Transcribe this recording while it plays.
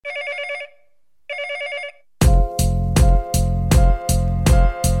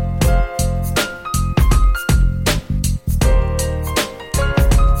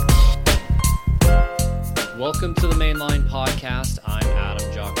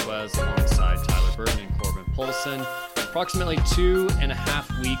Alvarez alongside Tyler Burton and Corbin Polson. Approximately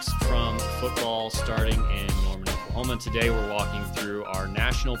 2.5 weeks from football starting in Norman, Oklahoma. Today we're walking through our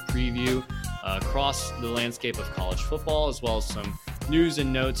national preview across the landscape of college football, as well as some news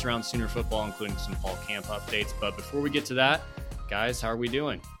and notes around Sooner football, including some fall camp updates. But before we get to that, guys, how are we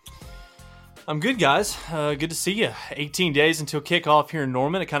doing? I'm good, guys. Good to see you. 18 days until kickoff here in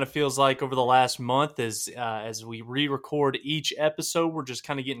Norman. It kind of feels like over the last month as we re-record each episode, we're just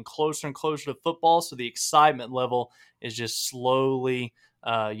kind of getting closer and closer to football. So the excitement level is just slowly,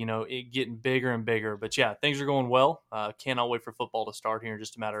 getting bigger and bigger. But yeah, things are going well. Cannot wait for football to start here in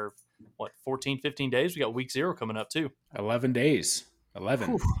just a matter of, 14, 15 days? We got week 0 coming up too. 11 days. 11.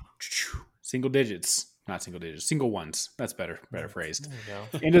 Whew. Single digits. Not single digits, single ones. That's better phrased. There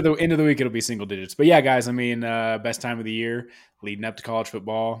you go. End of the week, it'll be single digits. But yeah, guys, I mean, best time of the year leading up to college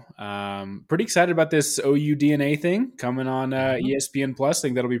football. Pretty excited about this OU DNA thing coming on ESPN Plus. I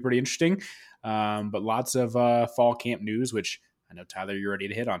think that'll be pretty interesting. But lots of fall camp news, which I know, Tyler, you're ready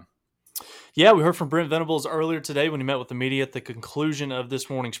to hit on. Yeah, we heard from Brent Venables earlier today when he met with the media at the conclusion of this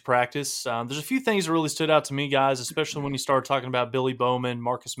morning's practice. There's a few things that really stood out to me, guys, especially when you started talking about Billy Bowman,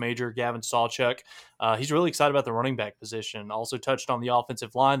 Marcus Major, Gavin Sawchuk. He's really excited about the running back position. Also touched on the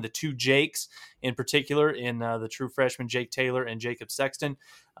offensive line, the two Jakes in particular, in the true freshmen Jake Taylor and Jacob Sexton.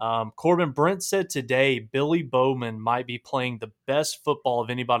 Corbin, Brent said today Billy Bowman might be playing the best football of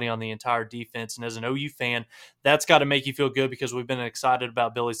anybody on the entire defense. And as an OU fan, that's got to make you feel good because we've been excited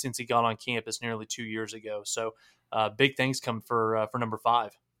about Billy since he got on campus nearly 2 years ago. So big things come for number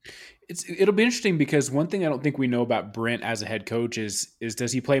 5. It'll be interesting because one thing I don't think we know about Brent as a head coach is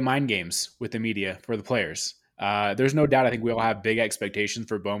does he play mind games with the media for the players? There's no doubt I think we all have big expectations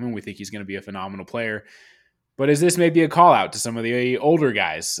for Bowman. We think he's going to be a phenomenal player. But is this maybe a call out to some of the older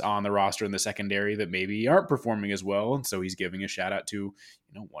guys on the roster in the secondary that maybe aren't performing as well? And so he's giving a shout out to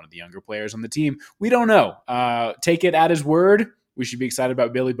one of the younger players on the team. We don't know. Take it at his word. We should be excited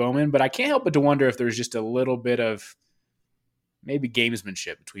about Billy Bowman. But I can't help but to wonder if there's just a little bit of maybe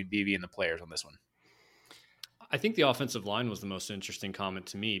gamesmanship between BV and the players on this one. I think the offensive line was the most interesting comment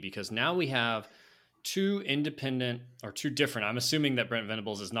to me because now we have two different. I'm assuming that Brent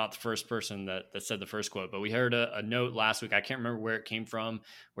Venables is not the first person that said the first quote, but we heard a note last week. I can't remember where it came from,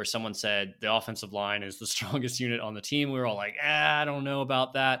 where someone said the offensive line is the strongest unit on the team. We were all like, I don't know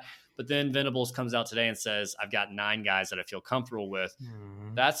about that. But then Venables comes out today and says, I've got 9 guys that I feel comfortable with.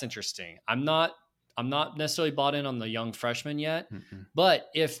 Mm-hmm. That's interesting. I'm not necessarily bought in on the young freshman yet, but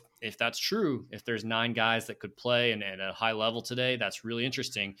if that's true, if there's 9 guys that could play and at a high level today, that's really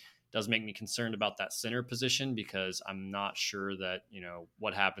interesting. Does make me concerned about that center position because I'm not sure that,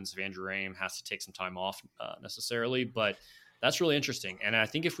 what happens if Andrew Rame has to take some time off necessarily, but that's really interesting. And I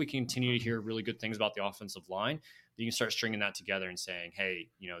think if we continue to hear really good things about the offensive line, you can start stringing that together and saying, hey,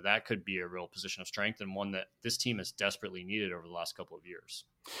 that could be a real position of strength and one that this team has desperately needed over the last couple of years.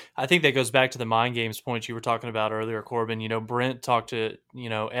 I think that goes back to the mind games point you were talking about earlier, Corbin. Brent talked to,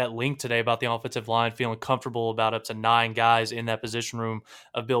 at length today about the offensive line, feeling comfortable about up to 9 guys in that position room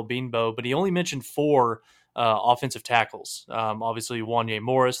of Bill Beanbo, but he only mentioned 4 offensive tackles. Obviously, Wanye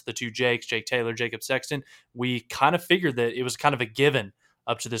Morris, the two Jakes, Jake Taylor, Jacob Sexton. We kind of figured that it was kind of a given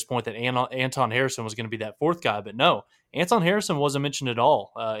up to this point that Anton Harrison was going to be that 4th guy, but no, Anton Harrison wasn't mentioned at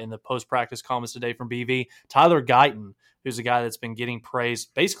all in the post-practice comments today from BV. Tyler Guyton, who's a guy that's been getting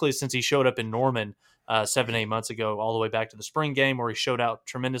praised basically since he showed up in Norman 7-8 months ago, all the way back to the spring game where he showed out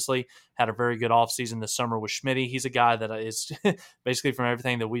tremendously, had a very good offseason this summer with Schmitty. He's a guy that is basically, from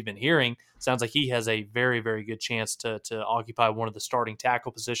everything that we've been hearing, sounds like he has a very, very good chance to occupy one of the starting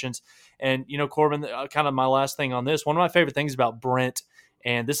tackle positions. And, Corbin, kind of my last thing on this, one of my favorite things about Brent,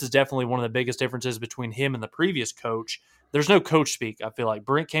 and this is definitely one of the biggest differences between him and the previous coach, there's no coach speak. I feel like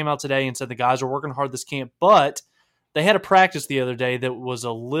Brent came out today and said the guys are working hard this camp, but they had a practice the other day that was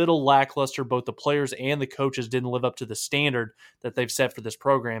a little lackluster. Both the players and the coaches didn't live up to the standard that they've set for this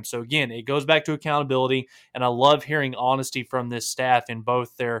program. So again, it goes back to accountability, and I love hearing honesty from this staff in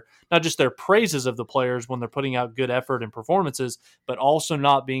both their, not just their praises of the players when they're putting out good effort and performances, but also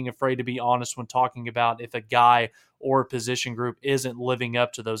not being afraid to be honest when talking about if a guy or a position group isn't living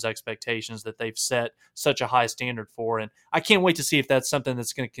up to those expectations that they've set such a high standard for. And I can't wait to see if that's something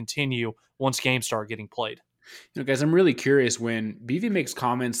that's going to continue once games start getting played. Guys, I'm really curious when BV makes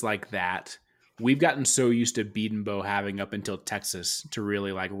comments like that. We've gotten so used to Beedenbow having up until Texas to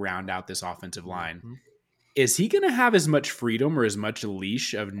really round out this offensive line. Mm-hmm. Is he going to have as much freedom or as much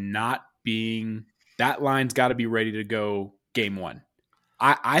leash of not being that line's got to be ready to go game one?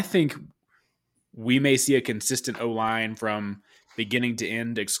 I think we may see a consistent O-line from beginning to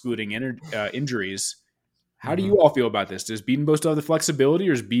end, excluding injuries. How do you all feel about this? Does Bedenbaugh still have the flexibility,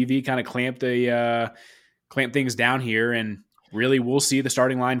 or is BV kind of clamp things down here, and really we'll see the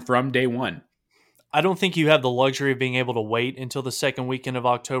starting line from day one? I don't think you have the luxury of being able to wait until the second weekend of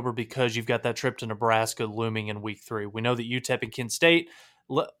October because you've got that trip to Nebraska looming in week 3. We know that UTEP and Kent State,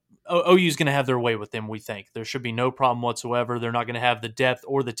 OU is going to have their way with them, we think. There should be no problem whatsoever. They're not going to have the depth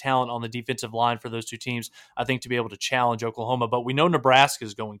or the talent on the defensive line for those two teams, I think, to be able to challenge Oklahoma. But we know Nebraska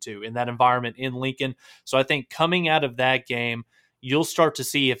is going to in that environment in Lincoln. So I think coming out of that game, you'll start to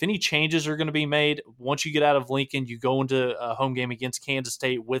see if any changes are going to be made. Once you get out of Lincoln, you go into a home game against Kansas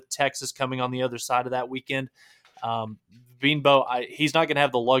State with Texas coming on the other side of that weekend. Bedenbaugh, he's not going to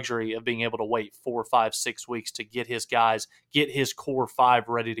have the luxury of being able to wait 4, 5, 6 weeks to get his guys, get his core 5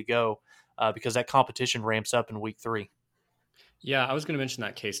 ready to go because that competition ramps up in week 3. Yeah, I was going to mention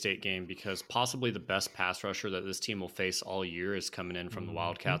that K-State game because possibly the best pass rusher that this team will face all year is coming in from the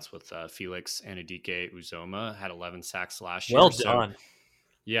Wildcats with Felix Anudike Uzoma, had 11 sacks last year. Well done. So,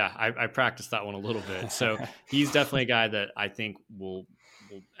 yeah, I practiced that one a little bit. So he's definitely a guy that I think will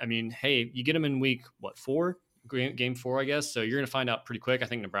I mean, hey, you get him in week, 4? Game 4, I guess. So you're going to find out pretty quick. I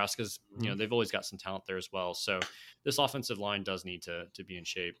think Nebraska's, they've always got some talent there as well. So this offensive line does need to be in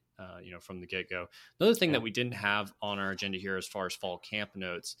shape, from the get-go. Another thing that we didn't have on our agenda here as far as fall camp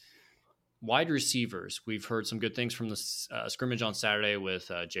notes, wide receivers. We've heard some good things from the scrimmage on Saturday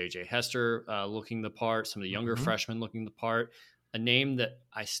with J.J. Hester looking the part, some of the younger freshmen looking the part. A name that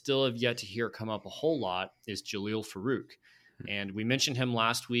I still have yet to hear come up a whole lot is Jalil Farouk. And we mentioned him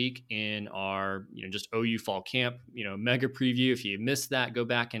last week in our, just OU fall camp, mega preview. If you missed that, go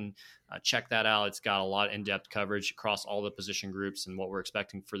back and check that out. It's got a lot of in-depth coverage across all the position groups and what we're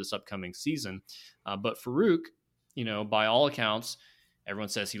expecting for this upcoming season. But Farouk, by all accounts, everyone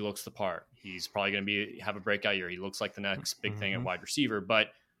says he looks the part. He's probably going to have a breakout year. He looks like the next big thing at wide receiver, but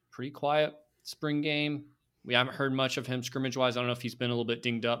pretty quiet spring game. We haven't heard much of him scrimmage-wise. I don't know if he's been a little bit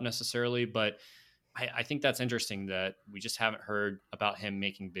dinged up necessarily, but I think that's interesting that we just haven't heard about him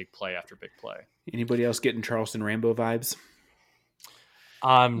making big play after big play. Anybody else getting Charleston Rambo vibes?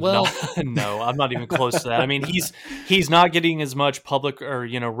 No, I'm not even close to that. I mean, he's not getting as much public or,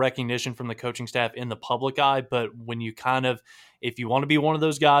 recognition from the coaching staff in the public eye, but when you if you want to be one of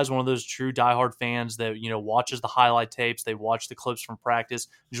those guys, one of those true diehard fans that, watches the highlight tapes, they watch the clips from practice,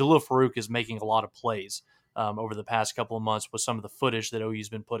 Jalil Farouk is making a lot of plays over the past couple of months with some of the footage that OU's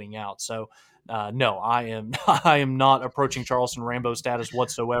been putting out. So, no, I am not approaching Charleston Rambo status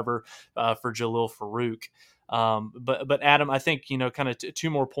whatsoever for Jalil Farouk. But Adam, I think, kind of 2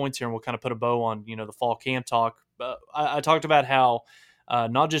 more points here, and we'll kind of put a bow on, the fall camp talk. I talked about how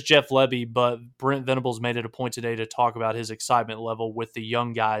not just Jeff Lebby, but Brent Venables made it a point today to talk about his excitement level with the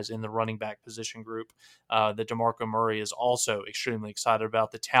young guys in the running back position group. That DeMarco Murray is also extremely excited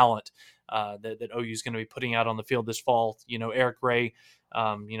about the talent that OU is going to be putting out on the field this fall. Eric Gray,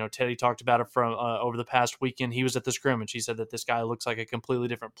 Teddy talked about it from over the past weekend. He was at the scrimmage. He said that this guy looks like a completely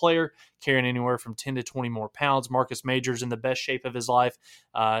different player, carrying anywhere from 10 to 20 more pounds. Marcus Major's in the best shape of his life.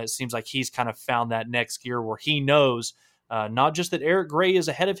 It seems like he's kind of found that next gear where he knows not just that Eric Gray is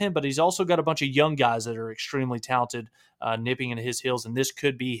ahead of him, but he's also got a bunch of young guys that are extremely talented nipping into his heels, and this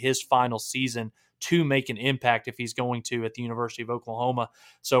could be his final season to make an impact if he's going to at the University of Oklahoma.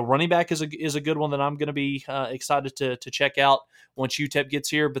 So running back is a good one that I'm going to be excited to check out once UTEP gets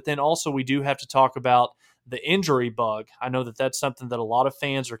here. But then also we do have to talk about the injury bug. I know that that's something that a lot of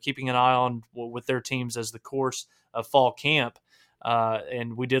fans are keeping an eye on with their teams as the course of fall camp.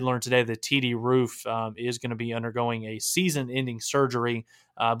 And we did learn today that TD Roof is going to be undergoing a season-ending surgery.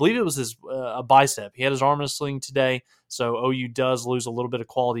 I believe it was a bicep. He had his arm in a sling today, so OU does lose a little bit of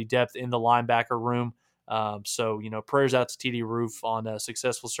quality depth in the linebacker room. So, prayers out to TD Roof on a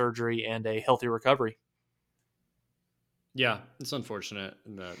successful surgery and a healthy recovery. Yeah, it's unfortunate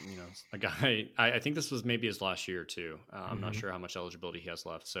that, a guy, I think this was maybe his last year too. I'm not sure how much eligibility he has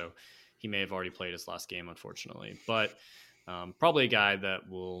left, so he may have already played his last game, unfortunately. But probably a guy that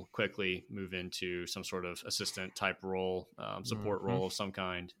will quickly move into some sort of assistant type role, support role of some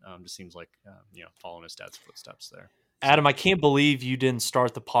kind. Just seems like, following his dad's footsteps there. Adam, I can't believe you didn't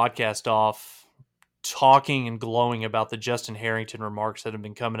start the podcast off talking and glowing about the Justin Harrington remarks that have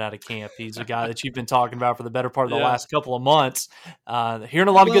been coming out of camp. He's a guy that you've been talking about for the better part of the last couple of months. Hearing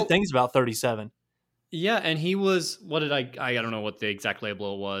a lot of good things about 37. Yeah, and he was, I don't know what the exact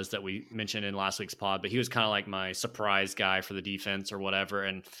label was that we mentioned in last week's pod, but he was kind of like my surprise guy for the defense or whatever.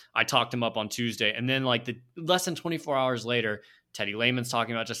 And I talked him up on Tuesday. And then less than 24 hours later, Teddy Lehman's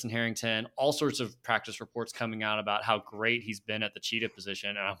talking about Justin Harrington, all sorts of practice reports coming out about how great he's been at the cheetah position.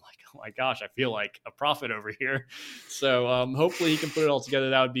 And I'm like, oh my gosh, I feel like a prophet over here. So hopefully he can put it all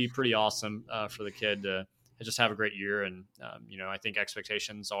together. That would be pretty awesome for the kid to just have a great year. And, I think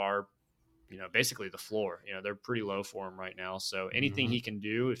expectations are, basically the floor. They're pretty low for him right now. So anything he can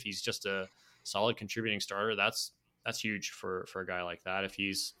do, if he's just a solid contributing starter, that's huge for a guy like that. If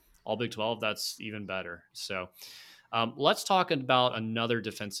he's all Big 12, that's even better. So let's talk about another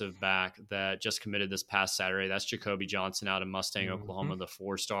defensive back that just committed this past Saturday. That's Jacoby Johnson out of Mustang, Oklahoma, the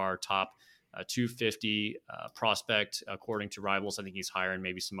 4-star top 250 prospect, according to Rivals. I think he's higher in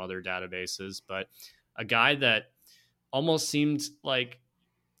maybe some other databases, but a guy that almost seemed like,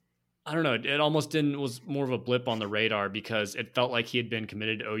 I don't know, it almost was more of a blip on the radar because it felt like he had been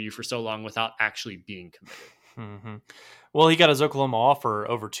committed to OU for so long without actually being committed. Well, he got his Oklahoma offer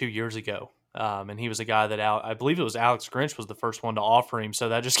over 2 years ago. And he was a guy that I believe it was Alex Grinch was the first one to offer him. So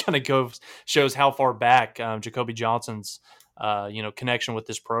that just kind of shows how far back Jacoby Johnson's connection with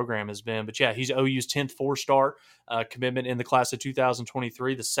this program has been. But yeah, he's OU's 10th 4-star commitment in the class of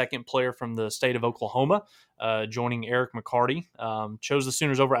 2023, the second player from the state of Oklahoma, joining Eric McCarty. Chose the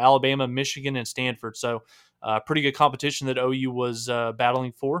Sooners over Alabama, Michigan, and Stanford. So pretty good competition that OU was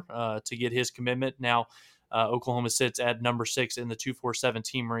battling for to get his commitment. Now, Oklahoma sits at number 6 in the 247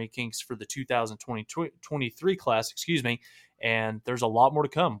 team rankings for the 2023 class, and there's a lot more to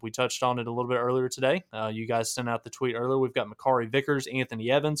come. We touched on it a little bit earlier today. You guys sent out the tweet earlier. We've got Makari Vickers, Anthony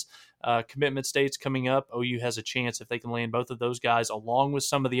Evans, commitment states coming up. OU has a chance if they can land both of those guys, along with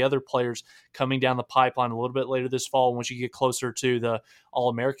some of the other players coming down the pipeline a little bit later this fall. Once you get closer to the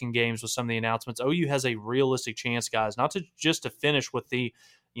All-American games with some of the announcements, OU has a realistic chance, guys, not to finish with the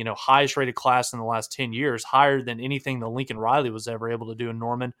highest rated class in the last 10 years, higher than anything that Lincoln Riley was ever able to do in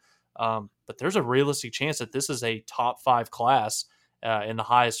Norman. But there's a realistic chance that this is a top 5 class in the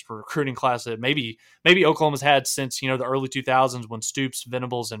highest recruiting class that maybe Oklahoma's had since, the early 2000s when Stoops,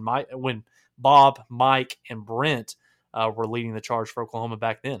 Venables, and when Bob, Mike, and Brent were leading the charge for Oklahoma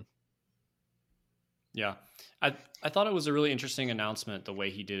back then. Yeah. I thought it was a really interesting announcement the way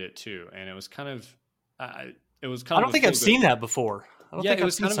he did it too. And it was kind of, I don't think I've seen that before. I don't think it I've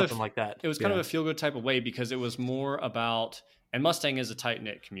was seen kind something like that. It was kind of a feel-good type of way because it was more about, and Mustang is a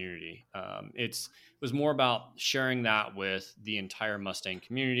tight-knit community. It was more about sharing that with the entire Mustang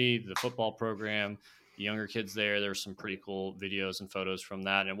community, the football program, the younger kids there. There's some pretty cool videos and photos from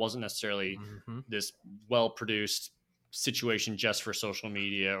that. And it wasn't necessarily this well-produced situation just for social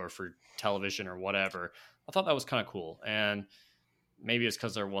media or for television or whatever. I thought that was kind of cool. And maybe it's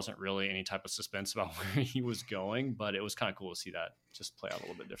because there wasn't really any type of suspense about where he was going, but it was kind of cool to see that just play out a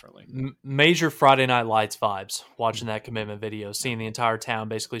little bit differently. Major Friday Night Lights vibes watching that commitment video, seeing the entire town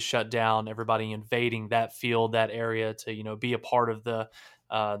basically shut down, everybody invading that field, that area to, be a part of the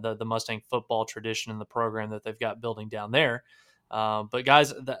Mustang football tradition and the program that they've got building down there. But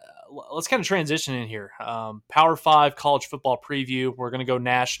guys, let's kind of transition in here. Power 5 college football preview. We're going to go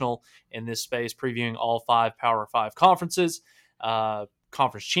national in this space, previewing all 5 Power 5 conferences.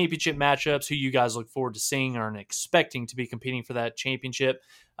 Conference championship matchups, who you guys look forward to seeing or expecting to be competing for that championship.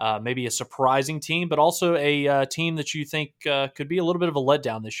 Maybe a surprising team, but also a team that you think could be a little bit of a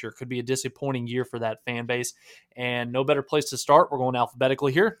letdown this year, could be a disappointing year for that fan base. And no better place to start. We're going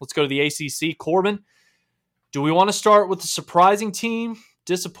alphabetically here. Let's go to the ACC. Corbin, do we want to start with the surprising team,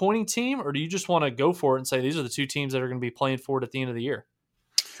 disappointing team, or do you just want to go for it and say these are the 2 teams that are going to be playing for it at the end of the year?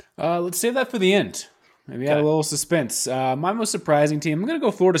 Let's save that for the end. Maybe add a little suspense. My most surprising team, I'm going to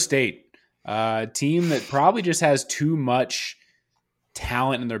go Florida State. Team that probably just has too much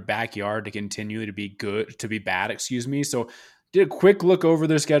talent in their backyard to continue to be good, to be bad, So did a quick look over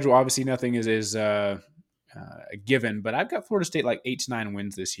their schedule. Obviously nothing is a given, but I've got Florida State like 8 to 9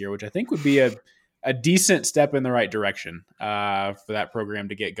 wins this year, which I think would be a decent step in the right direction for that program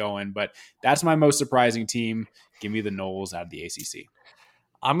to get going. But that's my most surprising team. Give me the Noles out of the ACC.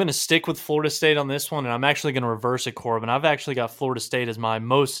 I'm going to stick with Florida State on this one, and I'm actually going to reverse it, Corbin. I've actually got Florida State as my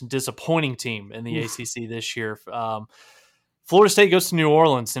most disappointing team in the ACC this year. Florida State goes to New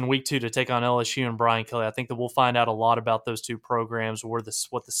Orleans in week 2 to take on LSU and Brian Kelly. I think that we'll find out a lot about those 2 programs, what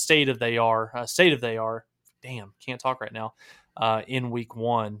the state of they are. Damn, can't talk right now. In week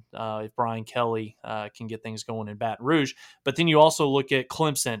 1, if Brian Kelly can get things going in Baton Rouge. But then you also look at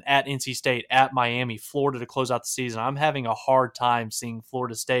Clemson, at NC State, at Miami, Florida to close out the season. I'm having a hard time seeing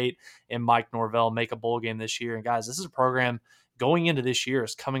Florida State and Mike Norvell make a bowl game this year. And guys, this is a program going into this year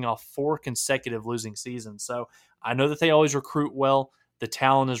is coming off 4 consecutive losing seasons. So I know that they always recruit well. The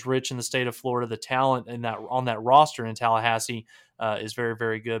talent is rich in the state of Florida. The talent on that roster in Tallahassee is very,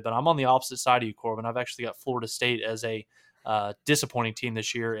 very good. But I'm on the opposite side of you, Corbin. I've actually got Florida State as a disappointing team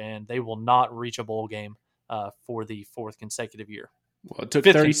this year, and they will not reach a bowl game for the 4th consecutive year. Well, it took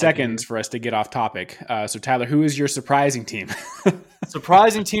 5th 30 consecutive seconds year. for us to get off topic. So, Tyler, who is your surprising team?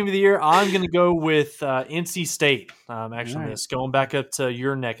 Surprising team of the year, I'm going to go with NC State. Actually, All right. this going back up to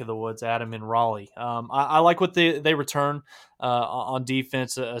your neck of the woods, Adam, in Raleigh. I like what they return on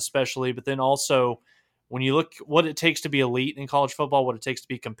defense, especially, but then also when you look what it takes to be elite in college football, what it takes to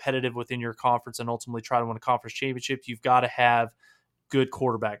be competitive within your conference and ultimately try to win a conference championship, you've got to have good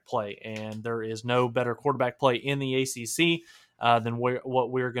quarterback play, and there is no better quarterback play in the ACC than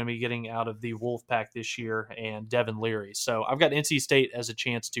what we're going to be getting out of the Wolfpack this year and Devin Leary. So I've got NC State as a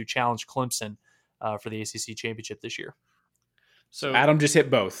chance to challenge Clemson for the ACC championship this year. So Adam just hit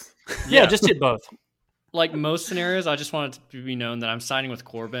both. Yeah, just hit both. Like most scenarios, I just want it to be known that I'm siding with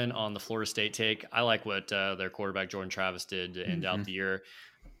Corbin on the Florida State take. I like what their quarterback Jordan Travis did to end out the year.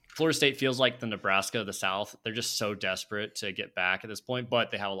 Florida State feels like the Nebraska of the South. They're just so desperate to get back at this point,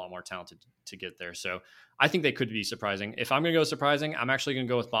 but they have a lot more talent to get there. So I think they could be surprising. If I'm going to go surprising, I'm actually going to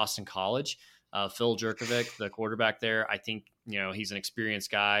go with Boston College. Phil Jurkovec, the quarterback there. I think, he's an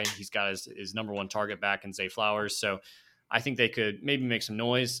experienced guy. He's got his number one target back in Zay Flowers. So I think they could maybe make some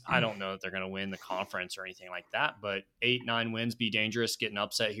noise. I don't know that they're going to win the conference or anything like that, but 8-9 wins, be dangerous, get an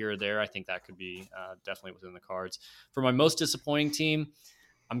upset here or there. I think that could be definitely within the cards. For my most disappointing team,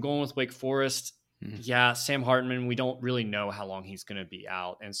 I'm going with Wake Forest. Yeah, Sam Hartman, we don't really know how long he's going to be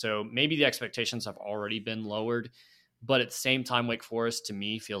out. And so maybe the expectations have already been lowered. But at the same time, Wake Forest, to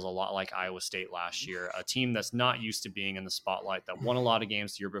me, feels a lot like Iowa State last year, a team that's not used to being in the spotlight, that won a lot of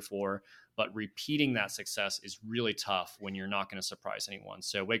games the year before. But repeating that success is really tough when you're not going to surprise anyone.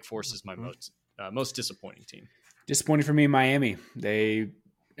 So Wake Forest is my most disappointing team. Disappointing for me, Miami. They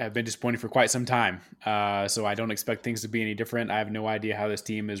have been disappointing for quite some time. So I don't expect things to be any different. I have no idea how this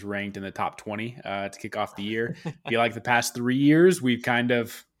team is ranked in the top 20 to kick off the year. I feel like the past 3 years, we've kind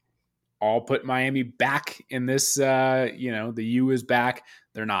of all put Miami back in this, the U is back.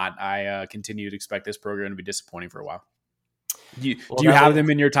 They're not. I continue to expect this program to be disappointing for a while. Do you have them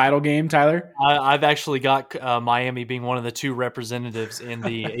in your title game, Tyler? I've actually got Miami being one of the 2 representatives in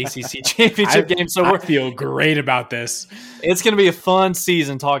the ACC championship game. So I feel great about this. It's going to be a fun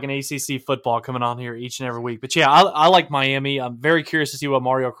season talking ACC football coming on here each and every week. But yeah, I like Miami. I'm very curious to see what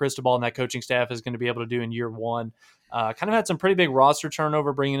Mario Cristobal and that coaching staff is going to be able to do in year one. Kind of had some pretty big roster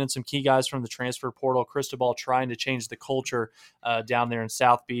turnover, bringing in some key guys from the transfer portal. Cristobal trying to change the culture down there in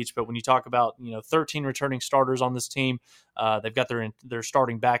South Beach. But when you talk about 13 returning starters on this team, they've got their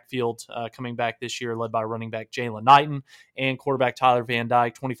starting backfield coming back this year, led by running back Jalen Knighton and quarterback Tyler Van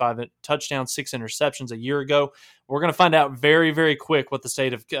Dyke. 25 touchdowns, 6 interceptions a year ago. We're going to find out very, very quick what the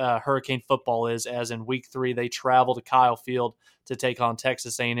state of Hurricane football is, as in week 3 they travel to Kyle Field to take on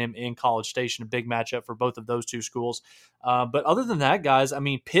Texas A&M in College Station, a big matchup for both of those 2 schools. But other than that, guys, I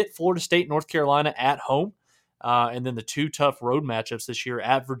mean, Pitt, Florida State, North Carolina at home, and then the 2 tough road matchups this year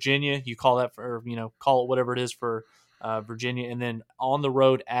at Virginia. You call that call it whatever it is for Virginia, and then on the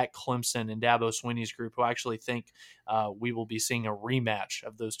road at Clemson and Dabo Swinney's group, who I actually think we will be seeing a rematch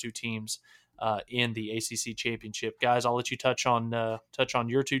of those 2 teams in the ACC championship. Guys, I'll let you touch on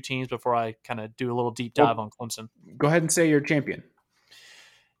your 2 teams before I kind of do a little deep dive on Clemson. Go ahead and say your champion.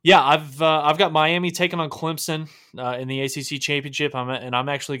 Yeah, I've got Miami taking on Clemson in the ACC championship, I'm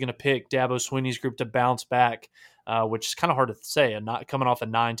actually going to pick Dabo Swinney's group to bounce back, which is kind of hard to say. And not coming off a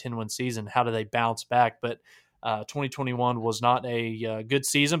 9-10 win season, how do they bounce back? But 2021 was not a good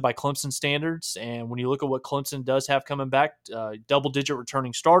season by Clemson standards. And when you look at what Clemson does have coming back, double-digit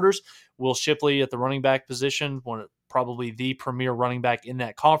returning starters, Will Shipley at the running back position, probably the premier running back in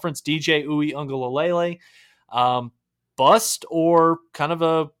that conference, DJ Uiagalelei, bust or kind of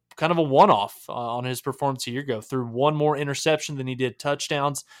a one-off on his performance a year ago. Threw 1 more interception than he did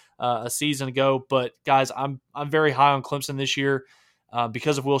touchdowns a season ago. But guys, I'm very high on Clemson this year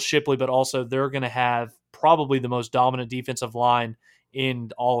because of Will Shipley, but also they're going to have probably the most dominant defensive line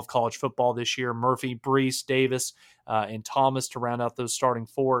in all of college football this year. Murphy, Brees, Davis, and Thomas to round out those starting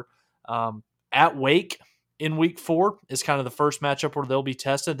 4. At Wake in week 4 is kind of the first matchup where they'll be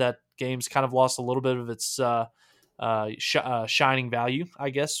tested. That game's kind of lost a little bit of its shining value, I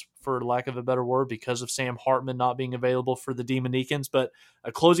guess, for lack of a better word, because of Sam Hartman not being available for the Demon Deacons. But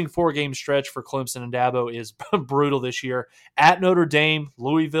a closing 4-game stretch for Clemson and Dabo is brutal this year. At Notre Dame,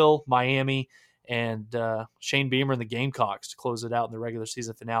 Louisville, Miami, and Shane Beamer and the Gamecocks to close it out in the regular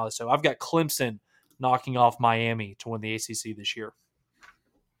season finale. So I've got Clemson knocking off Miami to win the ACC this year.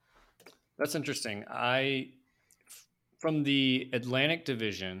 That's interesting. From the Atlantic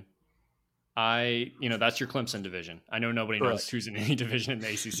Division, that's your Clemson division. I know nobody knows who's in any division in the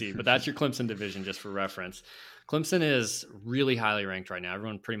ACC, but that's your Clemson division, just for reference. Clemson is really highly ranked right now.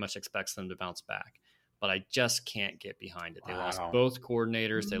 Everyone pretty much expects them to bounce back. but I just can't get behind it. They lost Wow. both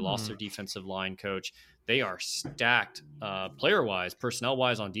coordinators. They lost their defensive line coach. They are stacked player-wise,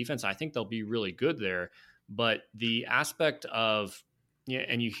 personnel-wise on defense. I think they'll be really good there. But the aspect of,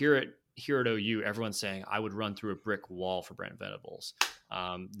 and you hear it here at OU, everyone's saying, I would run through a brick wall for Brent Venables.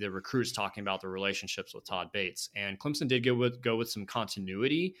 The recruits talking about the relationships with Todd Bates. And Clemson did go with some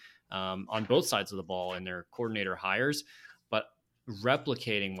continuity on both sides of the ball in their coordinator hires. But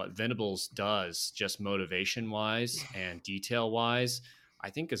replicating what Venables does just motivation-wise and detail-wise, I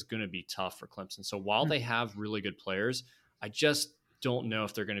think is going to be tough for Clemson. So while they have really good players, I just don't know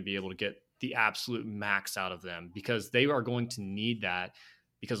if they're going to be able to get the absolute max out of them, because they are going to need that.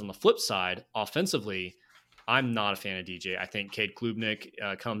 Because on the flip side, offensively, I'm not a fan of DJ. I think Cade Klubnik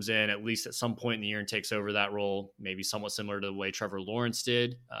comes in at least at some point in the year and takes over that role, maybe somewhat similar to the way Trevor Lawrence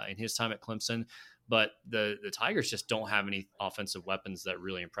did in his time at Clemson. But the Tigers just don't have any offensive weapons that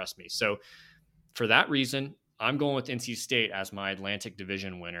really impress me. So for that reason, I'm going with NC State as my Atlantic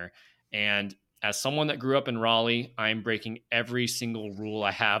Division winner. And as someone that grew up in Raleigh, I'm breaking every single rule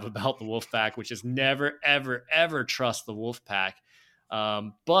I have about the Wolfpack, which is never, ever, ever trust the Wolfpack.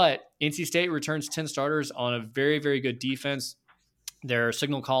 But NC State returns 10 starters on a very, very good defense. Their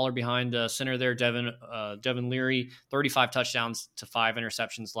signal caller behind center there, Devin Leary, 35 touchdowns to 5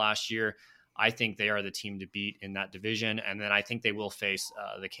 interceptions last year. I think they are the team to beat in that division. And then I think they will face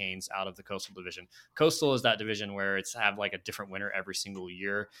the Canes out of the Coastal Division. Coastal is that division where it's have like a different winner every single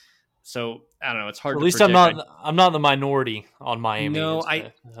year. So I don't know. It's hard. At least predict. I'm not the minority on Miami. No,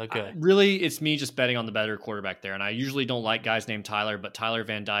 okay. Really, it's me just betting on the better quarterback there. And I usually don't like guys named Tyler, but Tyler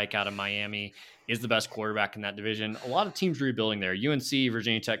Van Dyke out of Miami is the best quarterback in that division. A lot of teams rebuilding there: UNC,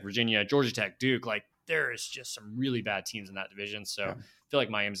 Virginia Tech, Virginia, Georgia Tech, Duke. Like there is just some really bad teams in that division. So I feel like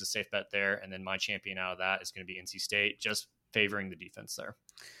Miami's a safe bet there. And then my champion out of that is going to be NC State, just favoring the defense there.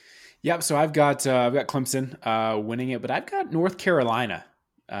 Yep. So I've got Clemson winning it, but I've got North Carolina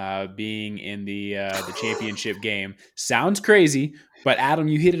being in the championship game. Sounds crazy, but Adam,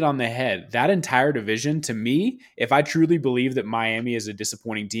 you hit it on the head. That entire division, to me, if I truly believe that Miami is a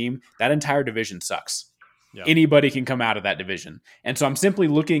disappointing team, that entire division sucks. Yeah. Anybody can come out of that division. And so I'm simply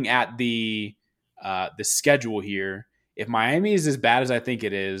looking at the schedule here. If Miami is as bad as I think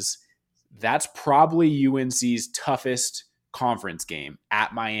it is, that's probably UNC's toughest conference game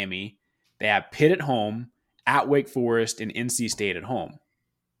at Miami. They have Pitt at home, at Wake Forest, and NC State at home.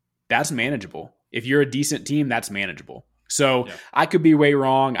 That's manageable. If you're a decent team, that's manageable. So I could be way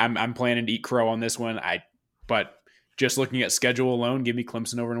wrong. I'm planning to eat crow on this one. But just looking at schedule alone, give me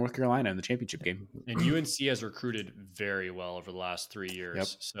Clemson over North Carolina in the championship game. And UNC has recruited very well over the last 3 years. Yep.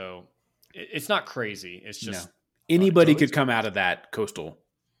 So it's not crazy. It's just anybody could come out of that Coastal,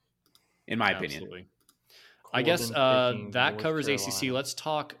 in my opinion. I guess that covers Carolina. ACC. Let's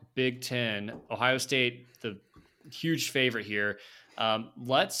talk Big Ten. Ohio State, the huge favorite here.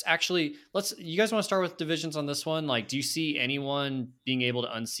 Let's you guys want to start with divisions on this one? Like, do you see anyone being able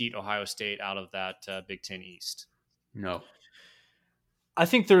to unseat Ohio State out of that Big Ten East? No. I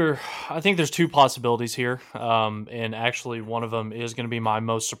think there's two possibilities here, and actually one of them is going to be my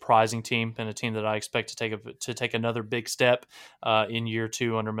most surprising team and a team that I expect to take another big step in year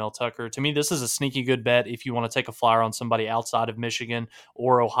 2 under Mel Tucker. To me, this is a sneaky good bet if you want to take a flyer on somebody outside of Michigan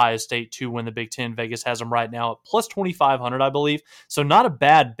or Ohio State to win the Big Ten. Vegas has them right now at plus 2,500, I believe. So not a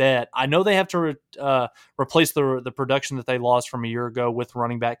bad bet. I know they have to replace the production that they lost from a year ago with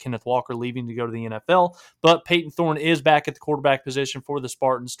running back Kenneth Walker leaving to go to the NFL, but Peyton Thorne is back at the quarterback position for the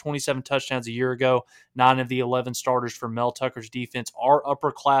Spartans. 27 touchdowns a year ago. 9 of the 11 starters for Mel Tucker's defense are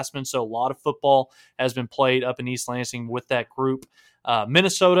upperclassmen, so a lot of football has been played up in East Lansing with that group.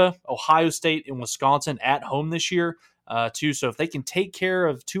 Minnesota, Ohio State, and Wisconsin at home this year, too. So if they can take care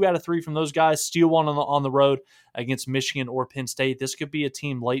of 2 out of 3 from those guys, steal one on the road against Michigan or Penn State, this could be a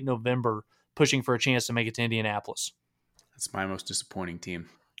team late November pushing for a chance to make it to Indianapolis. That's my most disappointing team.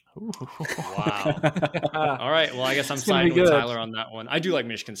 Wow. All right. Well, I guess I'm siding with Tyler on that one. I do like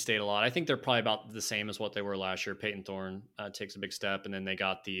Michigan State a lot. I think they're probably about the same as what they were last year. Peyton Thorne takes a big step, and then they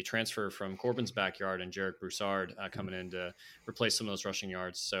got the transfer from Corbin's backyard and Jarek Broussard coming in to replace some of those rushing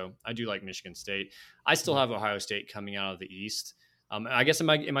yards. So I do like Michigan State. I still have Ohio State coming out of the East. I guess am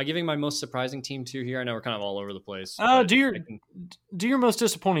I giving my most surprising team too here? I know we're kind of all over the place. Do your most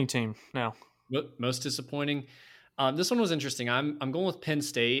disappointing team now. Most disappointing. This one was interesting. I'm going with Penn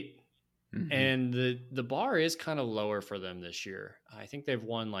State, and the bar is kind of lower for them this year. I think they've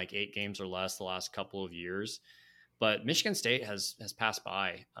won like 8 games or less the last couple of years, but Michigan State has passed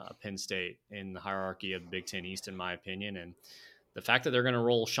by Penn State in the hierarchy of the Big Ten East, in my opinion. And the fact that they're going to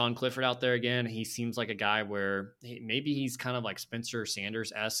roll Sean Clifford out there again, he seems like a guy where maybe he's kind of like Spencer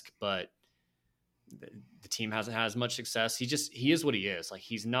Sanders-esque, but the team hasn't had as much success. He is what he is. Like,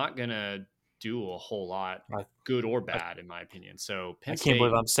 he's not gonna do a whole lot, good or bad, in my opinion. So Penn State, can't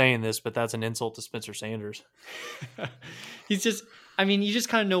believe I'm saying this, but that's an insult to Spencer Sanders. he's just, I mean, you just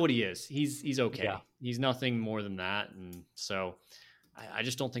kind of know what he is. He's okay. Yeah. He's nothing more than that. And so I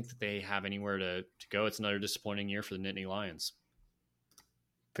just don't think that they have anywhere to go. It's another disappointing year for the Nittany Lions.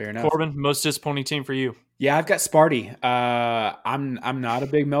 Fair enough. Corbin, most disappointing team for you? Yeah, I've got Sparty. I'm not a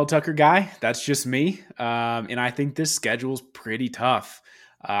big Mel Tucker guy. That's just me. And I think this schedule's pretty tough.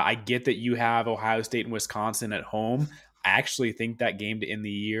 I get that you have Ohio State and Wisconsin at home. I actually think that game to end the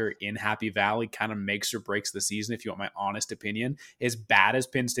year in Happy Valley kind of makes or breaks the season, if you want my honest opinion. As bad as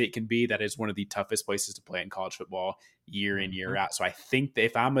Penn State can be, that is one of the toughest places to play in college football year in, year out. So I think that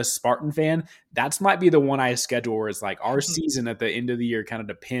if I'm a Spartan fan, that might be the one I schedule where it's like our season at the end of the year kind of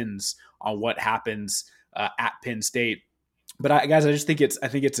depends on what happens at Penn State. But guys, I think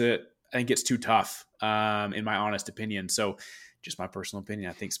it's too tough, in my honest opinion. So just my personal opinion,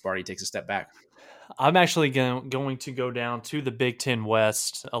 I think Sparty takes a step back. I'm actually going to go down to the Big Ten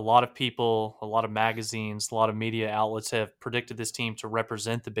West. A lot of people, a lot of magazines, a lot of media outlets have predicted this team to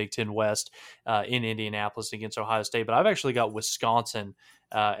represent the Big Ten West in Indianapolis against Ohio State. But I've actually got Wisconsin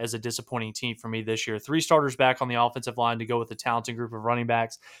as a disappointing team for me this year. 3 starters back on the offensive line to go with a talented group of running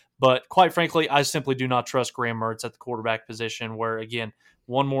backs. But quite frankly, I simply do not trust Graham Mertz at the quarterback position, where, again,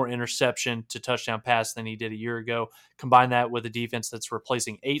 one more interception to touchdown pass than he did a year ago. Combine that with a defense that's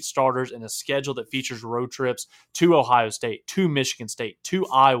replacing 8 starters and a schedule that features road trips to Ohio State, to Michigan State, to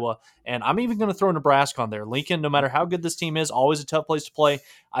Iowa, and I'm even going to throw Nebraska on there. Lincoln, no matter how good this team is, always a tough place to play.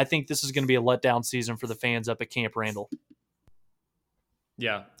 I think this is going to be a letdown season for the fans up at Camp Randall.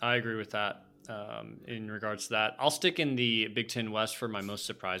 Yeah, I agree with that. In regards to that, I'll stick in the Big Ten West for my most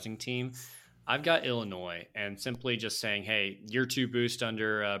surprising team. I've got Illinois, and simply just saying, hey, year 2 boost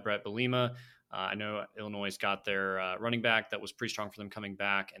under Brett Bielema. I know Illinois got their running back that was pretty strong for them coming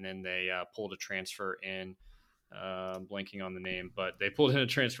back, and then they pulled a transfer in, blanking on the name, but they pulled in a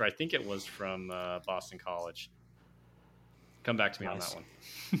transfer. I think it was from Boston College. Come back to me on that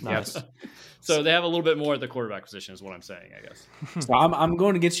one. Nice. So they have a little bit more at the quarterback position is what I'm saying, I guess. So I'm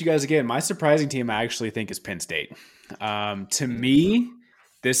going against you guys again. My surprising team I actually think is Penn State. To me,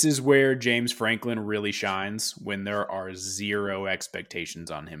 this is where James Franklin really shines, when there are 0 expectations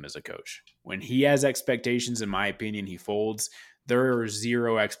on him as a coach. When he has expectations, in my opinion, he folds. There are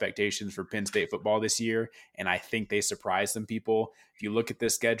 0 expectations for Penn State football this year, and I think they surprised some people. If you look at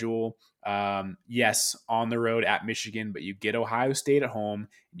this schedule, yes, on the road at Michigan, but you get Ohio State at home,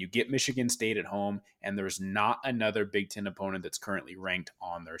 and you get Michigan State at home, and there's not another Big Ten opponent that's currently ranked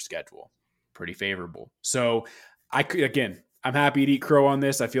on their schedule. Pretty favorable. So I'm happy to eat crow on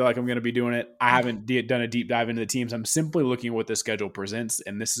this. I feel like I'm going to be doing it. I haven't done a deep dive into the teams. I'm simply looking at what the schedule presents,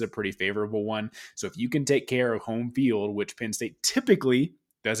 and this is a pretty favorable one. So if you can take care of home field, which Penn State typically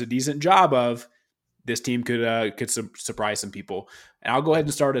does a decent job of, this team could surprise some people. And I'll go ahead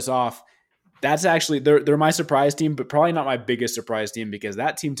and start us off. That's actually, they're my surprise team, but probably not my biggest surprise team, because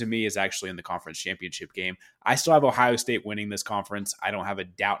that team to me is actually in the conference championship game. I still have Ohio State winning this conference. I don't have a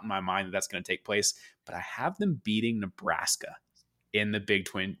doubt in my mind that that's going to take place, but I have them beating Nebraska in the Big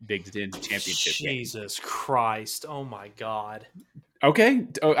Ten championship game. Jesus Christ. Oh my God. Okay.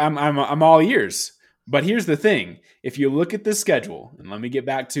 I'm all ears. But here's the thing. If you look at the schedule, and let me get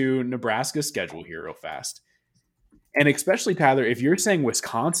back to Nebraska's schedule here real fast. And especially, Tyler, if you're saying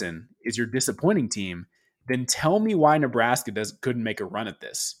Wisconsin is your disappointing team, then tell me why Nebraska couldn't make a run at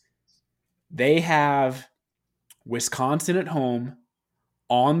this. They have Wisconsin at home,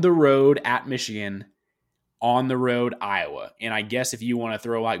 on the road at Michigan, on the road Iowa. And I guess if you want to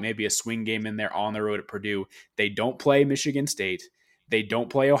throw like maybe a swing game in there, on the road at Purdue, they don't play Michigan State. They don't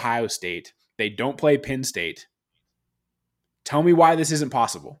play Ohio State. They don't play Penn State. Tell me why this isn't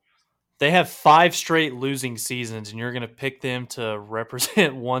possible. They have 5 straight losing seasons, and you're going to pick them to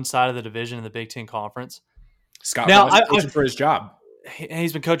represent one side of the division in the Big Ten Conference. Scott Frost coaching for his job.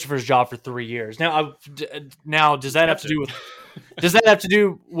 He's been coaching for his job for 3 years. Now does that have to do with does that have to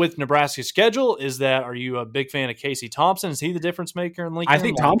do with Nebraska's schedule? Are you a big fan of Casey Thompson? Is he the difference maker in Lincoln? I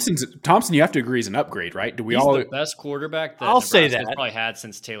think Thompson. You have to agree is an upgrade, right? He's the best quarterback that Nebraska's probably had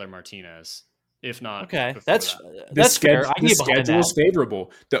since Taylor Martinez. If not, okay, that's fair. I can get behind that. The schedule is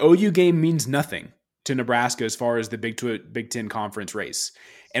favorable. The OU game means nothing to Nebraska as far as the Big Ten conference race.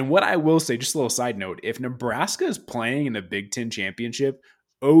 And what I will say, just a little side note, if Nebraska is playing in the Big Ten championship,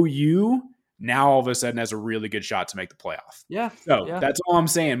 OU now all of a sudden has a really good shot to make the playoff. Yeah. So that's all I'm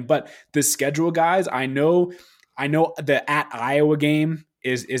saying. But the schedule, guys, I know the at Iowa game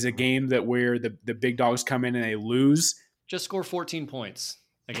is a game that where the big dogs come in and they lose. Just score 14 points.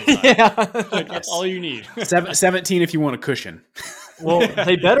 against Iowa. Like, that's all you need. 17 if you want a cushion. Well,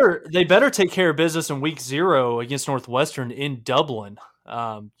 they better take care of business in week 0 against Northwestern in Dublin.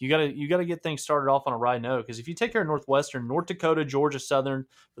 You gotta get things started off on a right note, because if you take care of Northwestern, North Dakota, Georgia Southern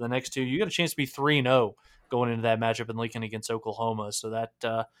for the next 2, you got a chance to be 3-0 going into that matchup in Lincoln against Oklahoma. So that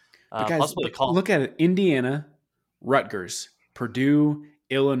Guys, possibly a call. Look at it: Indiana, Rutgers, Purdue,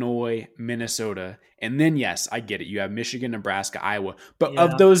 Illinois, Minnesota, and then yes, I get it. You have Michigan, Nebraska, Iowa, but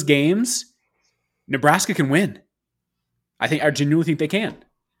of those games, Nebraska can win. I genuinely think they can.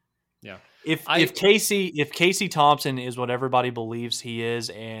 Yeah. If Casey Thompson is what everybody believes he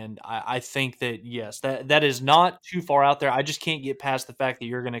is, and I think that yes, that is not too far out there. I just can't get past the fact that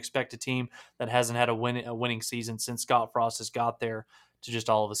you're going to expect a team that hasn't had a winning season since Scott Frost has got there to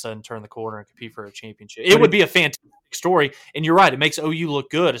just all of a sudden turn the corner and compete for a championship. It would be a fantastic story, and you're right. It makes OU look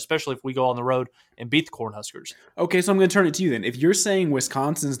good, especially if we go on the road and beat the Cornhuskers. Okay, so I'm going to turn it to you then. If you're saying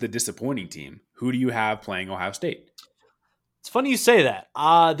Wisconsin's the disappointing team, who do you have playing Ohio State? It's funny you say that.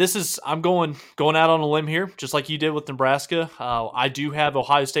 I'm going out on a limb here, just like you did with Nebraska. I do have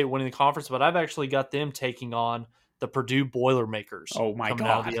Ohio State winning the conference, but I've actually got them taking on the Purdue Boilermakers. Oh my God!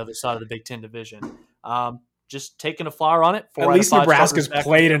 Out of the other side of the Big Ten division. Just taking a flyer on it. At least Nebraska's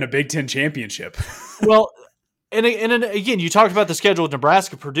played in a Big Ten championship. Well, and again, you talked about the schedule with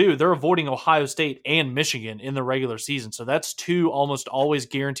Nebraska, Purdue. They're avoiding Ohio State and Michigan in the regular season, so that's 2 almost always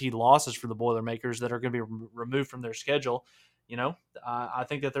guaranteed losses for the Boilermakers that are going to be removed from their schedule. You know, I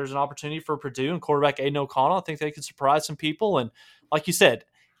think that there's an opportunity for Purdue and quarterback Aiden O'Connell. I think they could surprise some people. And like you said,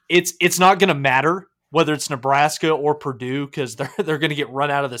 it's not going to matter whether it's Nebraska or Purdue, because they're going to get run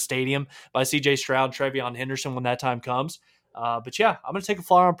out of the stadium by C.J. Stroud and TreVeyon Henderson when that time comes. But yeah, I'm going to take a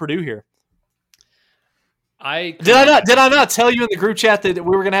flyer on Purdue here. Did I not tell you in the group chat that we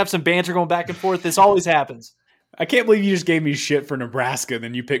were going to have some banter going back and forth? This always happens. I can't believe you just gave me shit for Nebraska,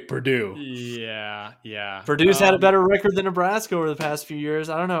 then you picked Purdue. Yeah. Purdue's had a better record than Nebraska over the past few years.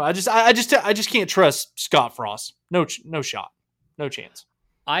 I don't know. I just can't trust Scott Frost. No shot. No chance.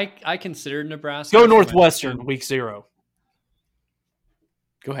 I considered Nebraska. Go Northwestern week 0.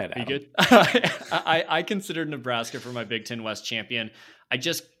 Go ahead, Adam. You good? I considered Nebraska for my Big Ten West champion. I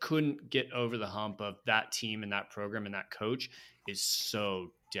just couldn't get over the hump of that team and that program, and that coach is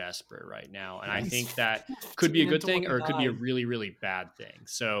so desperate right now. And I think that could be a good thing, or it could be a really, really bad thing.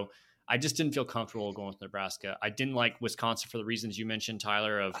 So I just didn't feel comfortable going with Nebraska. I didn't like Wisconsin for the reasons you mentioned,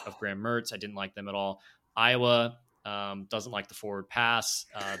 Tyler, of Graham Mertz. I didn't like them at all. Iowa doesn't like the forward pass.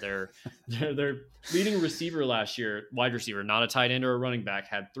 Their leading receiver last year, wide receiver, not a tight end or a running back,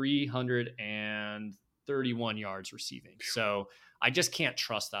 had 331 yards receiving. So I just can't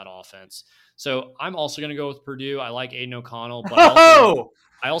trust that offense. So I'm also going to go with Purdue. I like Aiden O'Connell, but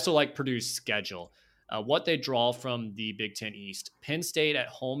I also like Purdue's schedule. What they draw from the Big Ten East: Penn State at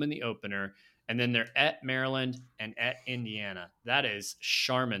home in the opener, and then they're at Maryland and at Indiana. That is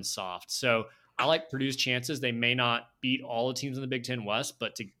Charmin soft. So I like Purdue's chances. They may not beat all the teams in the Big Ten West,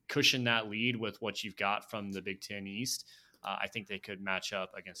 but to cushion that lead with what you've got from the Big Ten East, I think they could match up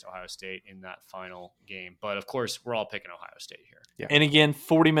against Ohio State in that final game. But of course, we're all picking Ohio State here. Yeah. And again,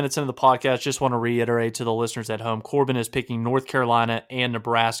 40 minutes into the podcast, just want to reiterate to the listeners at home, Corbin is picking North Carolina and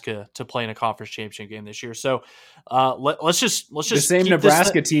Nebraska to play in a conference championship game this year. So let's just the same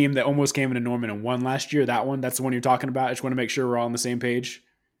Nebraska team that almost came into Norman and won last year. That's the one you're talking about. I just want to make sure we're all on the same page.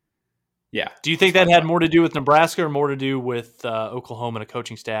 Yeah. Do you think that had more to do with Nebraska or more to do with Oklahoma and a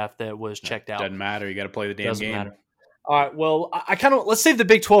coaching staff that was checked out? Doesn't matter. You got to play the damn game. Matter. All right. Well, let's save the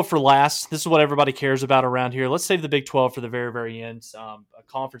Big 12 for last. This is what everybody cares about around here. Let's save the Big 12 for the very, very end. A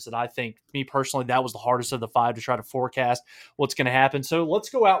conference that I think, me personally, that was the hardest of the 5 to try to forecast what's going to happen. So let's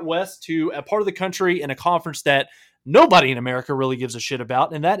go out west to a part of the country in a conference that nobody in America really gives a shit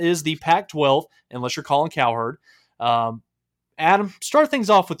about, and that is the Pac-12, unless you're Colin Cowherd. Adam, start things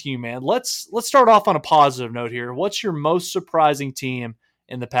off with you, man. Let's start off on a positive note here. What's your most surprising team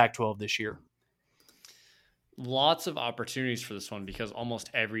in the Pac-12 this year? Lots of opportunities for this one because almost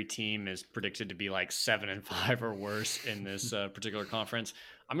every team is predicted to be like 7-5 or worse in this particular conference.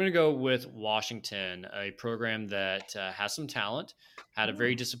 I'm going to go with Washington, a program that has some talent, had a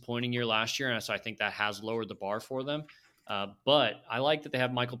very disappointing year last year, and so I think that has lowered the bar for them. But I like that they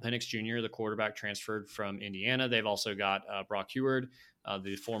have Michael Penix Jr., the quarterback transferred from Indiana. They've also got Brock Huard,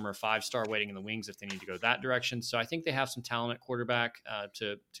 the former 5-star, waiting in the wings if they need to go that direction. So I think they have some talent at quarterback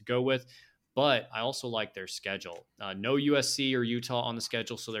to go with. But I also like their schedule. No USC or Utah on the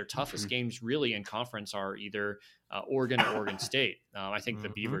schedule, so their toughest games really in conference are either Oregon or Oregon State. I think the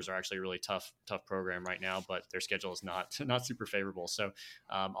Beavers are actually a really tough program right now, but their schedule is not super favorable. So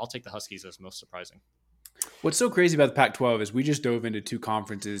I'll take the Huskies as most surprising. What's so crazy about the Pac-12 is we just dove into two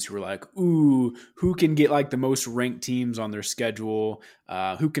conferences who were like, ooh, who can get like the most ranked teams on their schedule?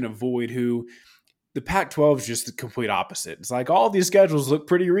 Who can avoid who? The Pac-12 is just the complete opposite. It's like all these schedules look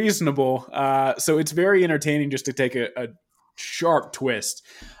pretty reasonable. So it's very entertaining just to take a sharp twist.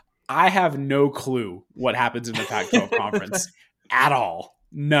 I have no clue what happens in the Pac-12 conference at all.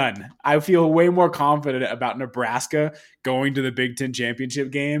 None. I feel way more confident about Nebraska going to the Big Ten championship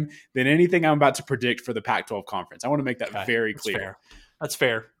game than anything I'm about to predict for the Pac-12 conference. I want to make that very clear. Fair. That's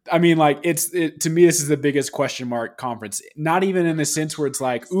fair. I mean, like to me, this is the biggest question mark conference. Not even in the sense where it's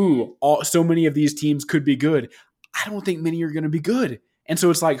like, ooh, so many of these teams could be good. I don't think many are going to be good. And so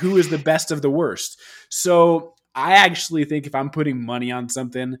it's like, who is the best of the worst? So I actually think if I'm putting money on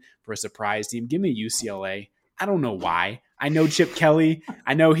something for a surprise team, give me UCLA. I don't know why. I know Chip Kelly.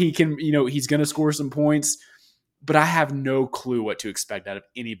 I know he can, he's going to score some points, but I have no clue what to expect out of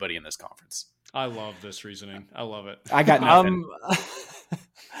anybody in this conference. I love this reasoning. I love it. I got nothing.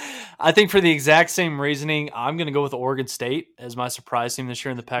 I think for the exact same reasoning, I'm going to go with Oregon State as my surprise team this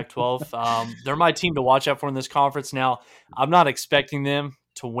year in the Pac-12. They're my team to watch out for in this conference. Now, I'm not expecting them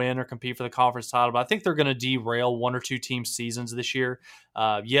to win or compete for the conference title, but I think they're going to derail one or two team seasons this year.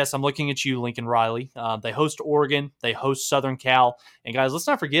 Yes, I'm looking at you, Lincoln Riley. They host Oregon. They host Southern Cal. And guys, let's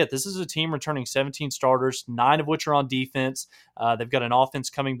not forget, this is a team returning 17 starters, 9 of which are on defense. They've got an offense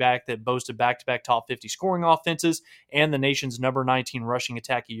coming back that boasted back-to-back top 50 scoring offenses and the nation's number 19 rushing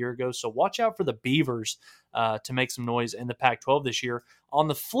attack a year ago. So watch out for the Beavers to make some noise in the Pac-12 this year. On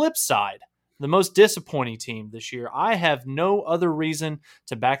the flip side, the most disappointing team this year, I have no other reason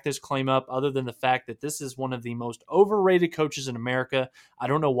to back this claim up other than the fact that this is one of the most overrated coaches in America. I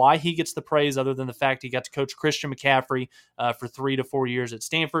don't know why he gets the praise other than the fact he got to coach Christian McCaffrey for 3 to 4 years at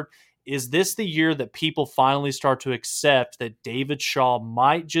Stanford. Is this the year that people finally start to accept that David Shaw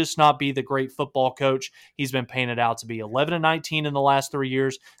might just not be the great football coach he's been painted out to be? 11-19 in the last 3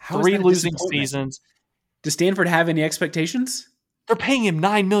 years, 3 losing seasons. Does Stanford have any expectations? They're paying him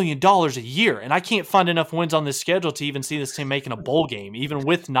 $9 million a year, and I can't find enough wins on this schedule to even see this team making a bowl game, even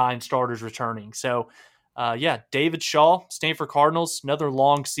with 9 starters returning. So, David Shaw, Stanford Cardinals, another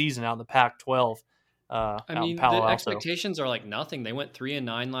long season out in the Pac-12. I mean, the expectations are like nothing. They went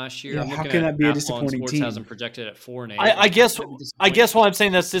 3-9 last year. Yeah, how can that be a disappointing Sports team? Has them projected at 4-8. I guess why I'm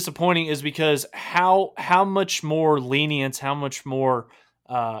saying that's disappointing is because how much more lenience, how much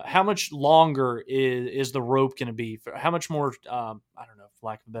longer is the rope going to be? How much more, I don't know, for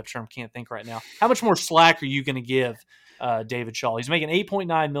lack of a better term, can't think right now. How much more slack are you going to give David Shaw? He's making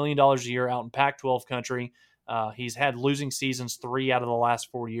 $8.9 million a year out in Pac-12 country. He's had losing seasons 3 out of the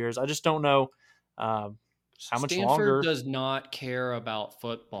last 4 years. I just don't know how much longer. Stanford does not care about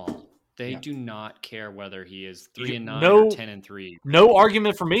football. They do not care whether he is 3-9 or 10-3. No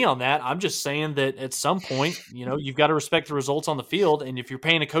argument for me on that. I'm just saying that at some point, you've got to respect the results on the field. And if you're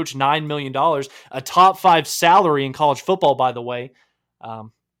paying a coach $9 million, a top 5 salary in college football, by the way,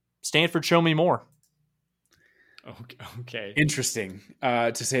 Stanford, show me more. Okay. Interesting,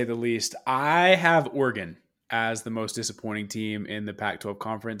 to say the least. I have Oregon as the most disappointing team in the Pac-12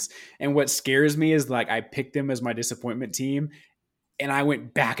 conference. And what scares me is like I picked them as my disappointment team, and I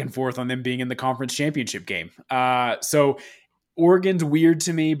went back and forth on them being in the conference championship game. So Oregon's weird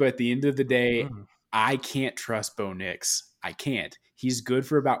to me, but at the end of the day, I can't trust Bo Nix. I can't. He's good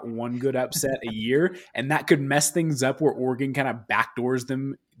for about one good upset a year, and that could mess things up where Oregon kind of backdoors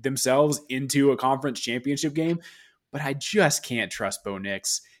themselves into a conference championship game. But I just can't trust Bo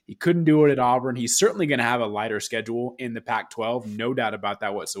Nix. He couldn't do it at Auburn. He's certainly going to have a lighter schedule in the Pac-12, no doubt about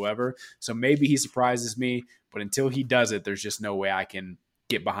that whatsoever. So maybe he surprises me, but until he does it, there's just no way I can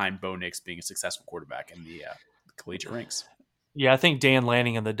get behind Bo Nix being a successful quarterback in the collegiate ranks. Yeah, I think Dan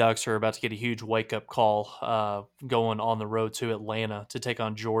Lanning and the Ducks are about to get a huge wake-up call going on the road to Atlanta to take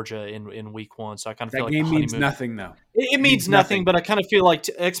on Georgia in week 1. So I kind of feel like that game means nothing, though. It means nothing, but I kind of feel like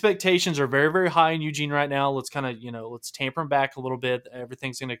expectations are very, very high in Eugene right now. Let's kind of, let's tamper them back a little bit.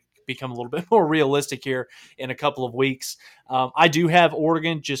 Everything's going to become a little bit more realistic here in a couple of weeks. I do have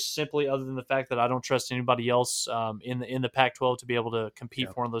Oregon, just simply other than the fact that I don't trust anybody else in the Pac-12 to be able to compete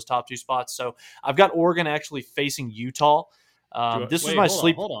for one of those top 2 spots. So I've got Oregon actually facing Utah.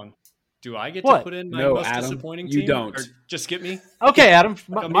 Hold on. Do I get to put in my most Adam, disappointing you team? don't. Or just skip me? Okay, Adam.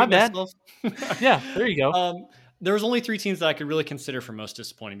 My bad. Yeah, there you go. There was only 3 teams that I could really consider for most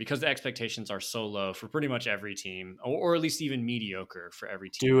disappointing because the expectations are so low for pretty much every team, or at least even mediocre for every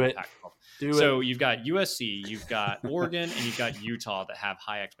team. Do it. So you've got USC, you've got Oregon, and you've got Utah that have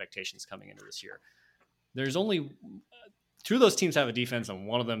high expectations coming into this year. There's only 2 of those teams have a defense and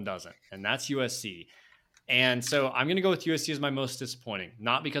one of them doesn't, and that's USC. And so I'm going to go with USC as my most disappointing,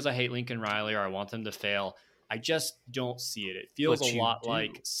 not because I hate Lincoln Riley or I want them to fail. I just don't see it. It feels a lot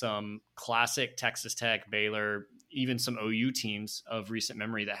like some classic Texas Tech, Baylor, even some OU teams of recent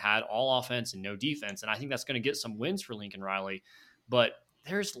memory that had all offense and no defense. And I think that's going to get some wins for Lincoln Riley. But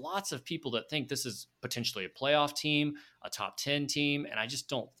there's lots of people that think this is potentially a playoff team, a top 10 team. And I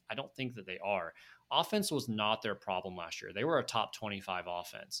don't think that they are. Offense was not their problem last year. They were a top 25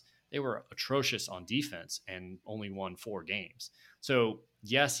 offense. They were atrocious on defense and only won 4 games. So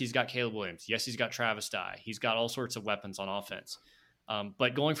yes, he's got Caleb Williams. Yes, he's got Travis Dye. He's got all sorts of weapons on offense.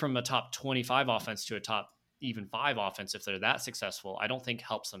 But going from a top 25 offense to a top even 5 offense, if they're that successful, I don't think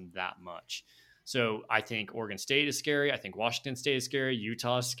helps them that much. So I think Oregon State is scary. I think Washington State is scary.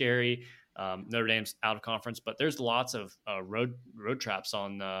 Utah is scary. Notre Dame's out of conference, but there's lots of road traps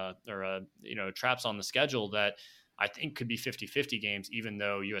on traps on the schedule that I think could be 50-50 games, even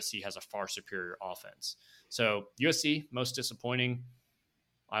though USC has a far superior offense. So USC, most disappointing.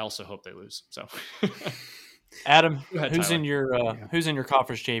 I also hope they lose. So Adam, ahead, who's Tyler. who's in your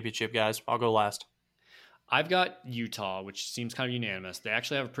conference championship, guys? I'll go last. I've got Utah, which seems kind of unanimous. They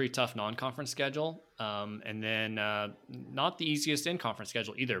actually have a pretty tough non-conference schedule, and then not the easiest in-conference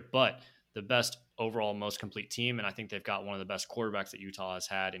schedule either, but the best overall, most complete team. And I think they've got one of the best quarterbacks that Utah has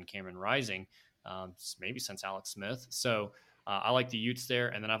had in Cameron Rising, maybe since Alex Smith. So I like the Utes there.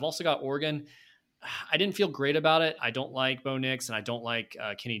 And then I've also got Oregon. I didn't feel great about it. I don't like Bo Nix, and I don't like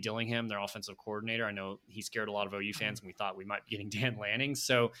Kenny Dillingham, their offensive coordinator. I know he scared a lot of OU fans, and we thought we might be getting Dan Lanning.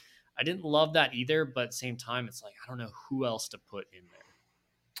 So I didn't love that either, but at the same time, it's like, I don't know who else to put in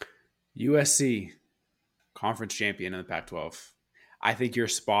there. USC, conference champion in the Pac-12. I think you're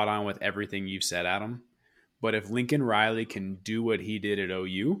spot on with everything you've said, Adam. But if Lincoln Riley can do what he did at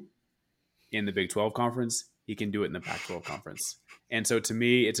OU in the Big 12 conference, he can do it in the Pac-12 conference. And so to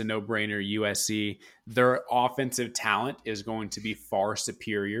me, it's a no-brainer. USC, their offensive talent is going to be far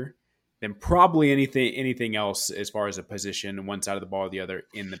superior than probably anything else as far as a position, one side of the ball or the other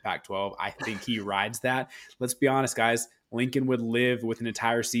in the Pac-12. I think he rides that. Let's be honest, guys. Lincoln would live with an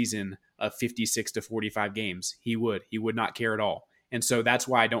entire season of 56 to 45 games. He would not care at all. And so that's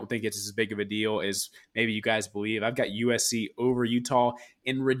why I don't think it's as big of a deal as maybe you guys believe. I've got USC over Utah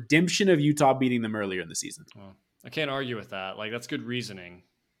in redemption of Utah beating them earlier in the season. Well, I can't argue with that. Like, that's good reasoning.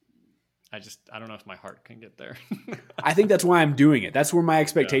 I don't know if my heart can get there. I think that's why I'm doing it. That's where my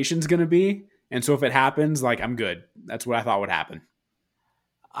expectation's going to be. And so if it happens, like, I'm good. That's what I thought would happen.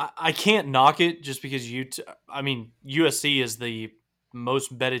 I can't knock it just because USC is the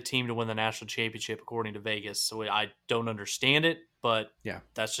most betted team to win the national championship according to Vegas. So I don't understand it, but yeah,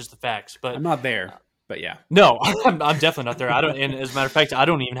 that's just the facts. But I'm not there. But yeah, no, I'm definitely not there. And as a matter of fact, I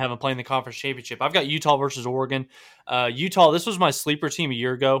don't even have them playing the conference championship. I've got Utah versus Oregon. Utah, this was my sleeper team a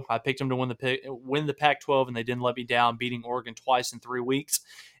year ago. I picked them to win the Pac-12, and they didn't let me down, beating Oregon twice in 3 weeks.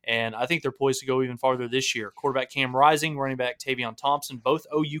 And I think they're poised to go even farther this year. Quarterback Cam Rising, running back Tavion Thompson, both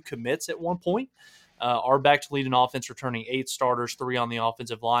OU commits at one point, are back to lead an offense, returning 8 starters, 3 on the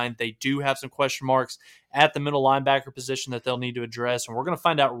offensive line. They do have some question marks at the middle linebacker position that they'll need to address, and we're going to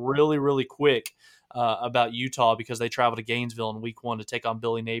find out really, really quick about Utah because they travel to Gainesville in week 1 to take on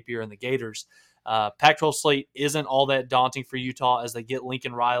Billy Napier and the Gators. Pac-12 slate isn't all that daunting for Utah as they get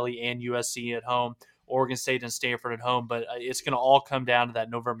Lincoln Riley and USC at home, Oregon State and Stanford at home, but it's going to all come down to that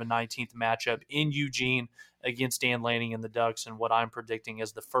November 19th matchup in Eugene against Dan Lanning and the Ducks, and what I'm predicting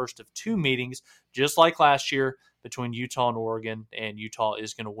is the first of 2 meetings, just like last year, between Utah and Oregon, and Utah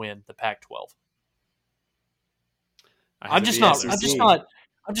is going to win the Pac-12. I'm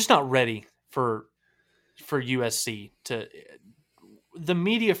just not ready for USC to the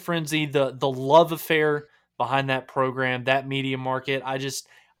media frenzy, the love affair behind that program, that media market.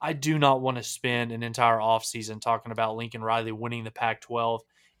 I do not want to spend an entire offseason talking about Lincoln Riley winning the Pac-12,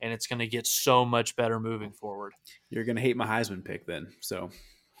 and it's going to get so much better moving forward. You're going to hate my Heisman pick then. So,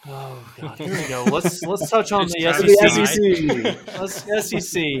 oh God, here we go. Let's touch on the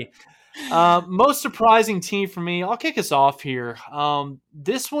SEC. Most surprising team for me. I'll kick us off here.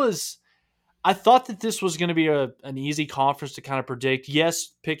 I thought that this was going to be an easy conference to kind of predict.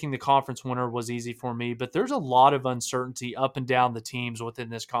 Yes, picking the conference winner was easy for me, but there's a lot of uncertainty up and down the teams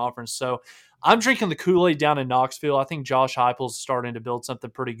within this conference. So I'm drinking the Kool-Aid down in Knoxville. I think Josh Heupel's starting to build something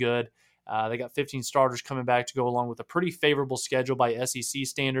pretty good. They got 15 starters coming back to go along with a pretty favorable schedule by SEC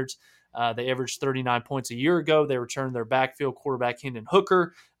standards. They averaged 39 points a year ago. They returned their backfield quarterback Hendon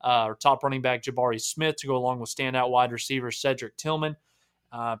Hooker, top running back Jabari Smith to go along with standout wide receiver Cedric Tillman.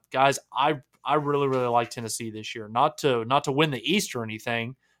 Guys, I really, really like Tennessee this year. Not to win the East or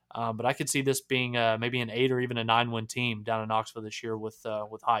anything, but I could see this being maybe an 8 or even a 9-win team down in Knoxville this year with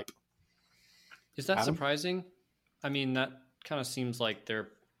hype. Is that Adam? surprising? I mean, that kind of seems like they're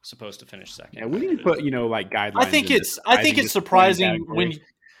supposed to finish second. Yeah, we need to put like guidelines. I think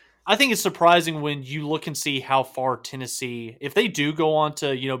it's surprising when you look and see how far Tennessee, if they do go on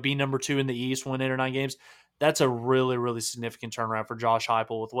to be number 2 in the East, win 8 or 9 games, that's a really, really significant turnaround for Josh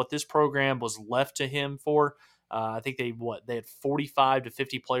Heupel with what this program was left to him for. I think they had 45 to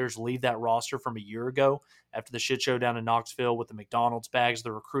 50 players leave that roster from a year ago after the shit show down in Knoxville with the McDonald's bags,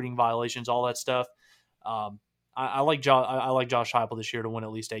 the recruiting violations, all that stuff. I like Josh Heupel this year to win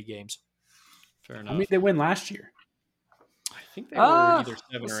at least 8 games. Fair enough. I mean, they win last year. I think they were either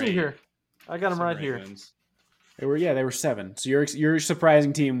 7 let's or see 8. here. I got them right here. Wins. They were 7. So your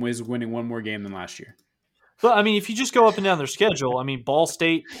surprising team was winning one more game than last year. But I mean, if you just go up and down their schedule, I mean, Ball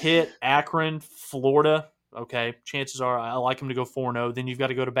State, Pitt, Akron, Florida. Okay, chances are I like them to go 4-0. Then you've got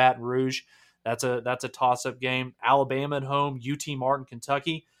to go to Baton Rouge. That's a toss-up game. Alabama at home, UT Martin,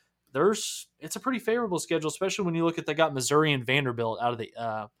 Kentucky. It's a pretty favorable schedule, especially when you look at they got Missouri and Vanderbilt out of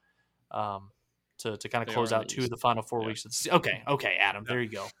the to kind of close out 2 of the final 4 weeks of the season. Okay, Adam, there you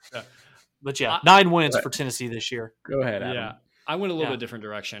go. Yeah. But 9 wins for Tennessee this year. Go ahead, Adam. Yeah, I went a little bit different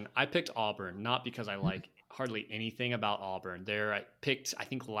direction. I picked Auburn, not because I like hardly anything about Auburn. I picked, I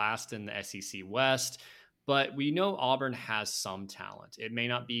think, last in the SEC West. But we know Auburn has some talent. It may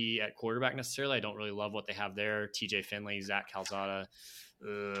not be at quarterback necessarily. I don't really love what they have there. TJ Finley, Zach Calzada,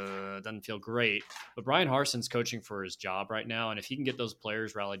 doesn't feel great. But Brian Harsin's coaching for his job right now. And if he can get those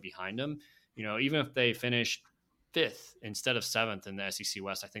players rallied behind him, even if they finish 5th instead of 7th in the SEC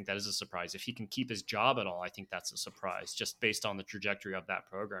West, I think that is a surprise. If he can keep his job at all, I think that's a surprise just based on the trajectory of that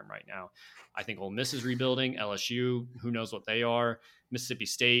program right now. I think Ole Miss is rebuilding. LSU, who knows what they are. Mississippi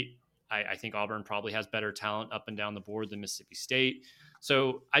State, I think Auburn probably has better talent up and down the board than Mississippi State.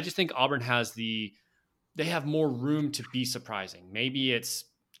 So I just think Auburn they have more room to be surprising. Maybe it's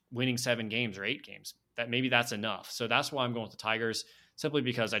winning 7 games or 8 games. Maybe that's enough. So that's why I'm going with the Tigers, simply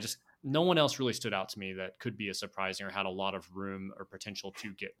because no one else really stood out to me that could be a surprising or had a lot of room or potential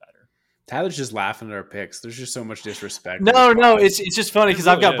to get better. Tyler's just laughing at our picks. There's just so much disrespect. No, it's just funny because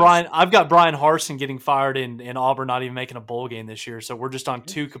I've got Brian Harsin getting fired and Auburn not even making a bowl game this year. So we're just on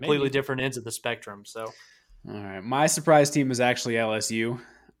 2 completely different ends of the spectrum. So, all right, my surprise team is actually LSU.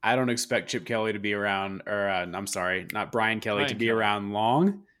 I don't expect Chip Kelly to be around, or I'm sorry, not Brian Kelly to be around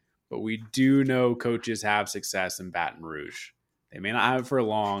long, but we do know coaches have success in Baton Rouge. They may not have it for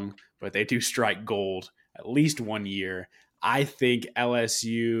long, but they do strike gold at least 1 year. I think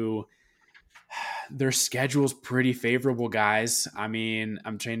LSU, their schedule's pretty favorable, guys. I mean,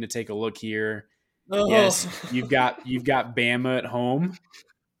 I'm trying to take a look here. Oh. Yes, you've got Bama at home,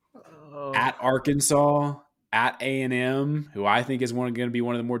 at Arkansas, at A&M, who I think is going to be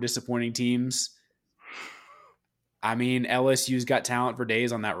one of the more disappointing teams. I mean, LSU's got talent for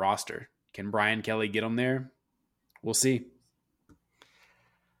days on that roster. Can Brian Kelly get them there? We'll see.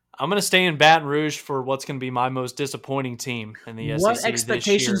 I'm going to stay in Baton Rouge for what's going to be my most disappointing team in the SEC. What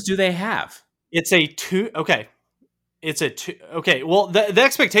expectations do they have? It's a 2. Okay. It's a 2. Okay. Well, the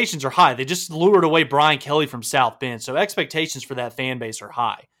expectations are high. They just lured away Brian Kelly from South Bend. So expectations for that fan base are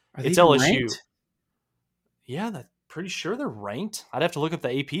high. It's LSU. Ranked? Yeah, I'm pretty sure they're ranked. I'd have to look up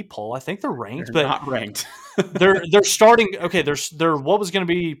the AP poll. I think they're ranked, they're but not ranked. they're starting. Okay. They're what was going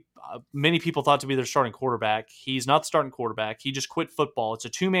to be, many people thought to be their starting quarterback. He's not the starting quarterback. He just quit football. It's a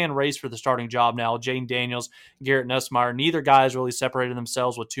 2-man race for the starting job now. Jaden Daniels, Garrett Nussmeier. Neither guys really separated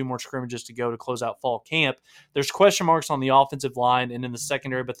themselves with 2 more scrimmages to go to close out fall camp. There's question marks on the offensive line and in the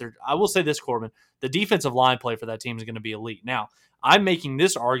secondary, but I will say this, Corbin, the defensive line play for that team is going to be elite. Now, I'm making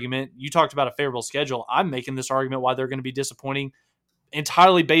this argument. You talked about a favorable schedule. I'm making this argument why they're going to be disappointing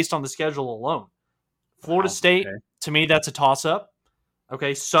entirely based on the schedule alone. Florida State, to me, that's a toss-up.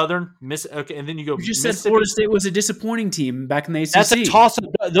 Okay, Southern, okay, and then you go. You just said Florida State was a disappointing team back in the ACC. That's a toss-up.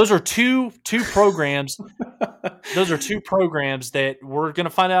 Those are two programs. Those are 2 programs that we're going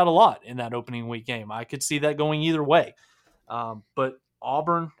to find out a lot in that opening week game. I could see that going either way. But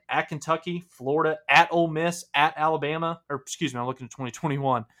Auburn, at Kentucky, Florida, at Ole Miss, at Alabama, or excuse me, I'm looking at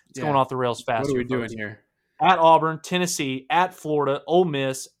 2021. It's going off the rails fast. What are we doing here? At Auburn, Tennessee, at Florida, Ole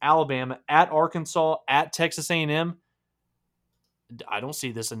Miss, Alabama, at Arkansas, at Texas A&M. I don't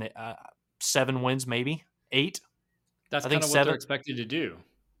see this in 7 wins, maybe 8. That's kind of what they're expected to do.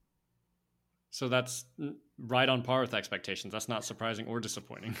 So that's right on par with expectations. That's not surprising or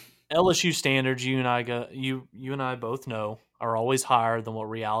disappointing. LSU standards, you and I both know, are always higher than what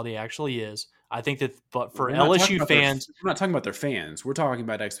reality actually is. I think that, but for LSU fans, we're not talking about their fans. We're talking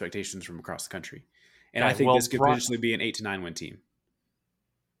about expectations from across the country, and I think this could potentially be an 8 to 9 win team.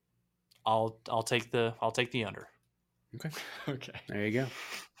 I'll take the under. Okay. There you go.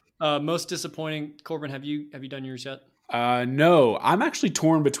 Most disappointing, Corbin. Have you done yours yet? No, I'm actually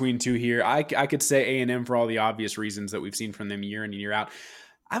torn between two here. I could say A&M for all the obvious reasons that we've seen from them year in and year out.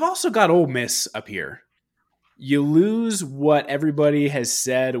 I've also got Ole Miss up here. You lose what everybody has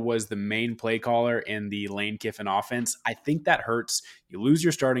said was the main play caller in the Lane Kiffin offense. I think that hurts. You lose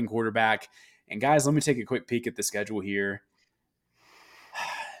your starting quarterback. And guys, let me take a quick peek at the schedule here.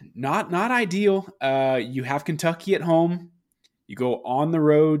 Not ideal. You have Kentucky at home. You go on the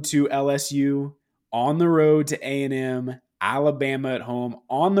road to LSU, on the road to A&M, Alabama at home,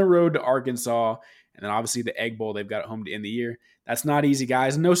 on the road to Arkansas, and then obviously the Egg Bowl they've got at home to end the year. That's not easy,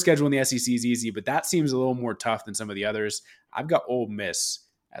 guys. No schedule in the SEC is easy, but that seems a little more tough than some of the others. I've got Ole Miss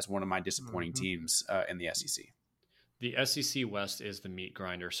as one of my disappointing teams in the SEC. The SEC West is the meat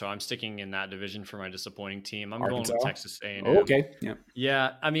grinder, so I'm sticking in that division for my disappointing team. I'm Arkansas? going with Texas A&M. Oh, okay.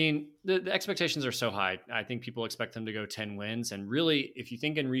 Yeah. I mean, the expectations are so high. I think people expect them to go 10 wins. And really, if you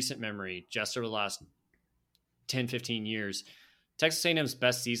think in recent memory, just over the last 10, 15 years, Texas A&M's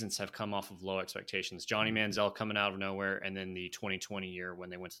best seasons have come off of low expectations. Johnny Manziel coming out of nowhere, and then the 2020 year when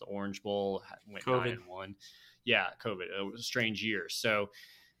they went to the Orange Bowl, went COVID. 9-1. Yeah, COVID. It was a strange year. So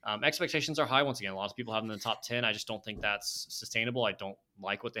expectations are high once again. A lot of people have them in the top 10. I just don't think that's sustainable. I don't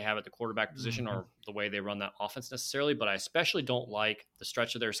like what they have at the quarterback position or the way they run that offense necessarily, but I especially don't like the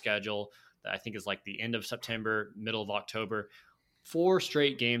stretch of their schedule that I think is like the end of September, middle of October. 4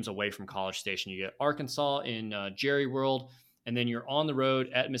 straight games away from College Station. You get Arkansas in Jerry World, and then you're on the road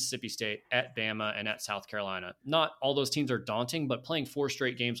at Mississippi State, at Bama, and at South Carolina. Not all those teams are daunting, but playing 4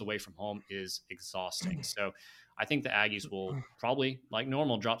 straight games away from home is exhausting. So I think the Aggies will probably, like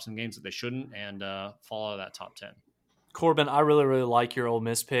normal, drop some games that they shouldn't and fall out of that top 10. Corbin, I really, really like your Ole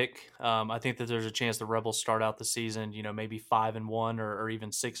Miss pick. I think that there's a chance the Rebels start out the season, maybe 5-1 or even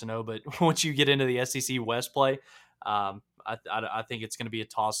 6-0. But once you get into the SEC West play, I think it's going to be a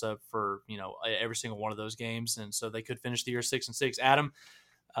toss-up for every single one of those games, and so they could finish the year 6-6. Adam,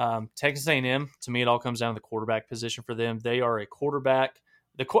 Texas A&M, to me, it all comes down to the quarterback position for them. They are a quarterback.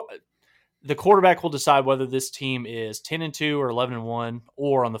 The quarterback will decide whether this team is 10-2 or 11-1,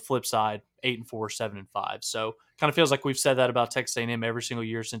 or on the flip side, 8-4, 7-5. So kind of feels like we've said that about Texas A&M every single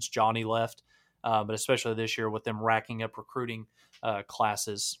year since Johnny left, but especially this year with them racking up recruiting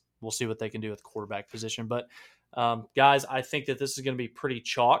classes. We'll see what they can do with the quarterback position. But guys, I think that this is going to be pretty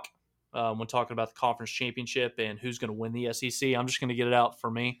chalk when talking about the conference championship and who's going to win the SEC. I'm just going to get it out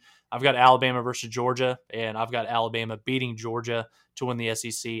for me. I've got Alabama versus Georgia, and I've got Alabama beating Georgia to win the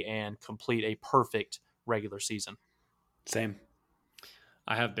SEC and complete a perfect regular season. Same.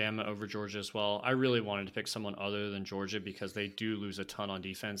 I have Bama over Georgia as well. I really wanted to pick someone other than Georgia because they do lose a ton on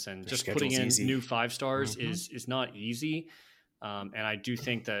defense, and just putting in new 5-stars is not easy. And I do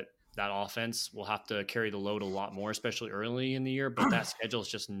think that offense will have to carry the load a lot more, especially early in the year. But that schedule is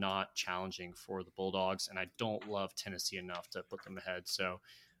just not challenging for the Bulldogs, and I don't love Tennessee enough to put them ahead. So,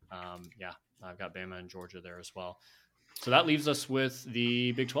 I've got Bama and Georgia there as well. So that leaves us with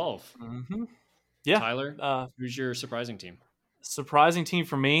the Big 12. Mm-hmm. Yeah, Tyler, who's your surprising team? Surprising team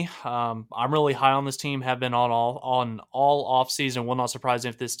for me. I'm really high on this team. Have been on all off season. Will not surprise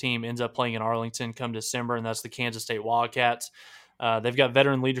if this team ends up playing in Arlington come December, and that's the Kansas State Wildcats. They've got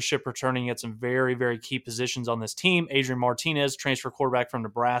veteran leadership returning at some very, very key positions on this team. Adrian Martinez, transfer quarterback from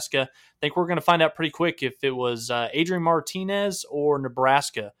Nebraska. I think we're going to find out pretty quick if it was Adrian Martinez or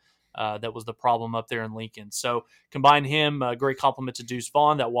Nebraska that was the problem up there in Lincoln. So combine him, a great compliment to Deuce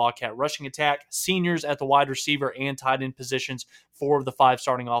Vaughn, that Wildcat rushing attack. Seniors at the wide receiver and tight end positions, 4 of the 5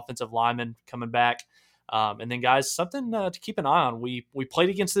 starting offensive linemen coming back. And then, guys, something to keep an eye on. We played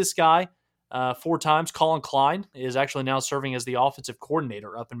against this guy 4 times. Colin Klein is actually now serving as the offensive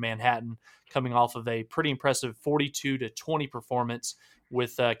coordinator up in Manhattan, coming off of a pretty impressive 42-20 performance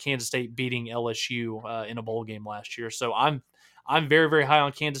with Kansas State beating LSU in a bowl game last year. So I'm very, very high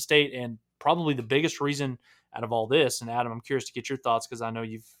on Kansas State, and probably the biggest reason out of all this, and Adam, I'm curious to get your thoughts because I know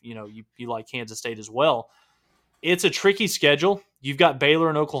you like Kansas State as well. It's a tricky schedule. You've got Baylor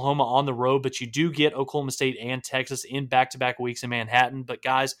and Oklahoma on the road, but you do get Oklahoma State and Texas in back-to-back weeks in Manhattan. But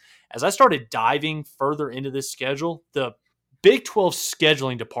guys, as I started diving further into this schedule, the Big 12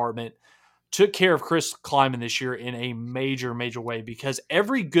 scheduling department took care of Chris Kleiman this year in a major, major way because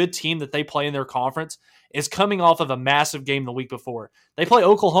every good team that they play in their conference is coming off of a massive game the week before. They play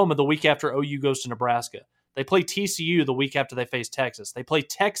Oklahoma the week after OU goes to Nebraska. They play TCU the week after they face Texas. They play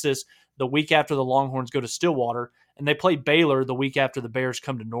Texas the week after the Longhorns go to Stillwater, and they play Baylor the week after the Bears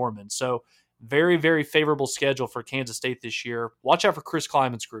come to Norman. So very, very favorable schedule for Kansas State this year. Watch out for Chris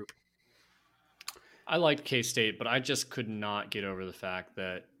Kleiman's group. I liked K-State, but I just could not get over the fact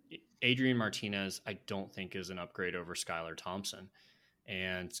that Adrian Martinez, I don't think, is an upgrade over Skylar Thompson.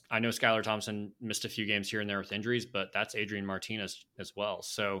 And I know Skylar Thompson missed a few games here and there with injuries, but that's Adrian Martinez as well.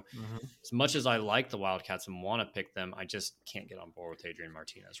 So as much as I like the Wildcats and want to pick them, I just can't get on board with Adrian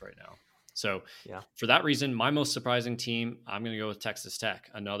Martinez right now. So for that reason, my most surprising team, I'm going to go with Texas Tech,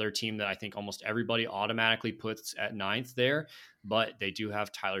 another team that I think almost everybody automatically puts at 9th there, but they do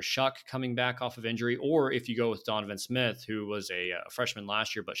have Tyler Shuck coming back off of injury. Or if you go with Donovan Smith, who was a freshman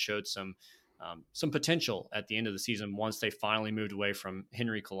last year, but showed some potential at the end of the season once they finally moved away from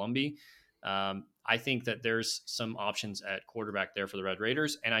Henry Colombi. I think that there's some options at quarterback there for the Red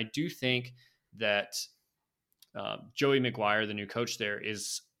Raiders. And I do think that Joey McGuire, the new coach there,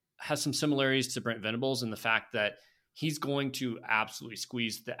 has some similarities to Brent Venables in the fact that he's going to absolutely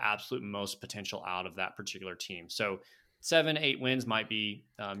squeeze the absolute most potential out of that particular team. So 7-8 wins might be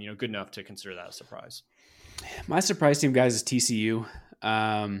good enough to consider that a surprise. My surprise team, guys, is TCU.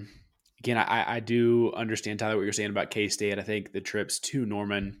 Again, I do understand, Tyler, what you're saying about K-State. I think the trips to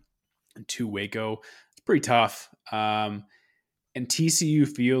Norman and to Waco, it's pretty tough. And TCU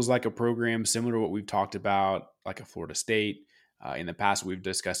feels like a program similar to what we've talked about, like a Florida State. In the past, we've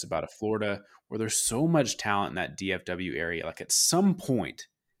discussed about a Florida, where there's so much talent in that DFW area. Like at some point,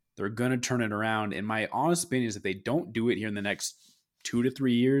 they're going to turn it around. And my honest opinion is if they don't do it here in the next 2 to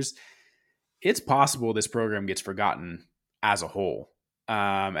 3 years, it's possible this program gets forgotten as a whole.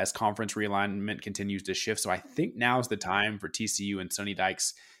 As conference realignment continues to shift. So I think now's the time for TCU and Sonny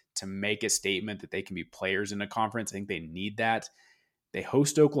Dykes to make a statement that they can be players in a conference. I think they need that. They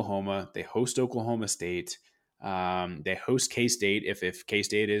host Oklahoma. They host Oklahoma State. They host K-State. If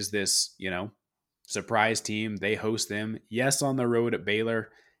K-State is this, surprise team, they host them. Yes, on the road at Baylor,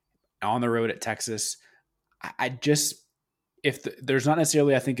 on the road at Texas. There's not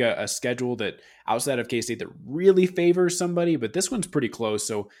necessarily, I think, a schedule that outside of K-State that really favors somebody, but this one's pretty close.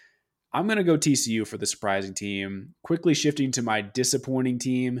 So I'm going to go TCU for the surprising team. Quickly shifting to my disappointing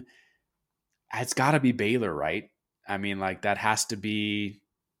team. It's got to be Baylor, right? I mean, like they have to be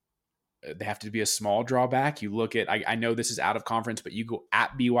a small drawback. You look at, I know this is out of conference, but you go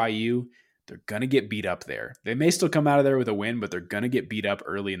at BYU, they're going to get beat up there. They may still come out of there with a win, but they're going to get beat up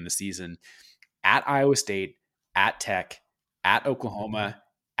early in the season. At Iowa State, at Tech, at Oklahoma,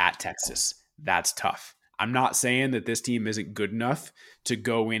 at Texas. That's tough. I'm not saying that this team isn't good enough to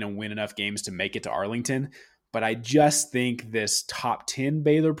go in and win enough games to make it to Arlington, but I just think this top 10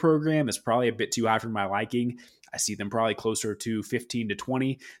 Baylor program is probably a bit too high for my liking. I see them probably closer to 15 to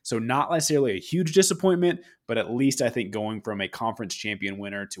 20. So not necessarily a huge disappointment, but at least I think going from a conference champion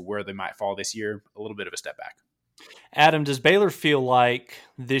winner to where they might fall this year, a little bit of a step back. Adam, does Baylor feel like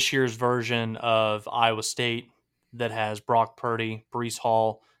this year's version of Iowa State that has Brock Purdy, Breece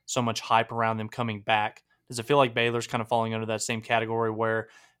Hall, so much hype around them coming back? Does it feel like Baylor's kind of falling under that same category where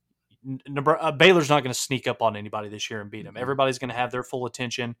Baylor's not going to sneak up on anybody this year and beat them? Everybody's going to have their full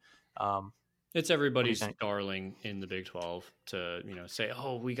attention. It's everybody's darling in the Big 12 to, say,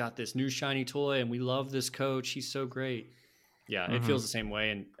 oh, we got this new shiny toy and we love this coach. He's so great. Yeah, it feels the same way.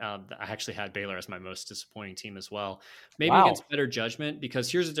 And I actually had Baylor as my most disappointing team as well. Maybe against better judgment, because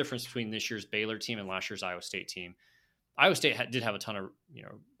here's the difference between this year's Baylor team and last year's Iowa State team. Iowa State did have a ton of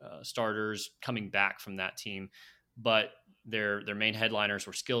starters coming back from that team, but their main headliners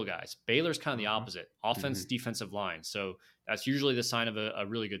were skill guys. Baylor's kind of the opposite, offense, defensive line. So that's usually the sign of a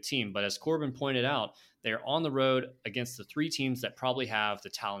really good team. But as Corbin pointed out, they're on the road against the 3 teams that probably have the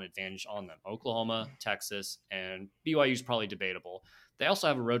talent advantage on them: Oklahoma, Texas, and BYU is probably debatable. They also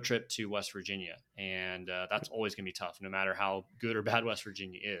have a road trip to West Virginia, and that's always going to be tough, no matter how good or bad West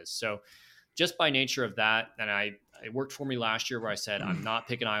Virginia is. So just by nature of that, and it worked for me last year where I said, I'm not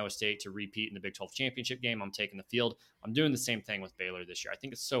picking Iowa State to repeat in the Big 12 championship game. I'm taking the field. I'm doing the same thing with Baylor this year. I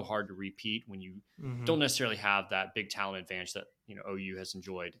think it's so hard to repeat when you don't necessarily have that big talent advantage that OU has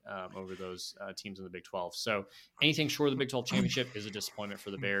enjoyed over those teams in the Big 12. So anything short of the Big 12 championship is a disappointment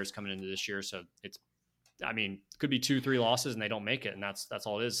for the Bears coming into this year. So could be 2-3 losses and they don't make it, and that's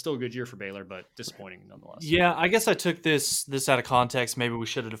all it is. Still a good year for Baylor, but disappointing nonetheless. Yeah, I guess I took this out of context. Maybe we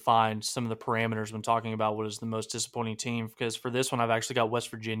should have defined some of the parameters when talking about what is the most disappointing team, because for this one I've actually got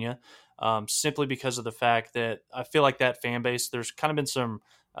West Virginia, simply because of the fact that I feel like that fan base, there's kind of been some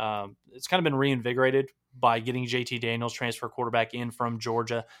it's kind of been reinvigorated by getting JT Daniels, transfer quarterback, in from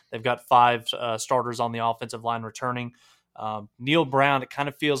Georgia. They've got 5 starters on the offensive line returning. Neil Brown, it kind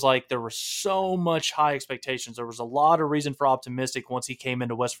of feels like there was so much high expectations. There was a lot of reason for optimistic once he came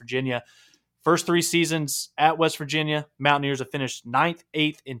into West Virginia. First 3 seasons at West Virginia, Mountaineers have finished 9th,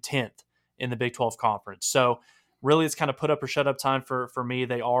 8th, and 10th in the Big 12 Conference. So really it's kind of put up or shut up time for me.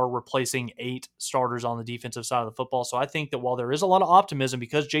 They are replacing 8 starters on the defensive side of the football. So I think that while there is a lot of optimism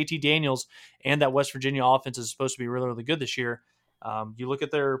because JT Daniels and that West Virginia offense is supposed to be really, really good this year, You look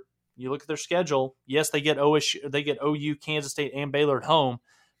at their schedule. Yes, they get OU, Kansas State, and Baylor at home,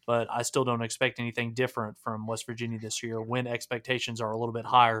 but I still don't expect anything different from West Virginia this year when expectations are a little bit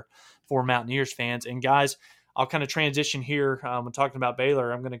higher for Mountaineers fans. And guys, I'll kind of transition here. When talking about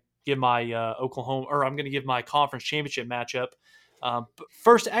Baylor, I'm going to give my I'm going to give my conference championship matchup. But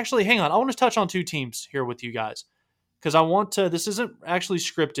first, actually, hang on. I want to touch on two teams here with you guys because I want to. This isn't actually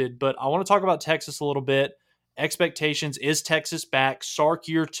scripted, but I want to talk about Texas a little bit. Expectations: is Texas back? Sark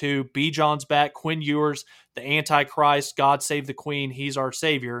year 2. Bijan's back. Quinn Ewers, the Antichrist. God save the Queen. He's our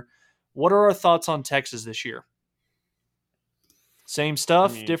savior. What are our thoughts on Texas this year? Same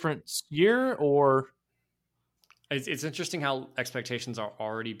stuff, different year, or? It's interesting how expectations are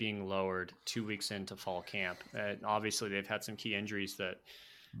already being lowered 2 weeks into fall camp. Obviously, they've had some key injuries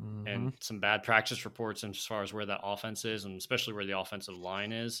and some bad practice reports as far as where that offense is, and especially where the offensive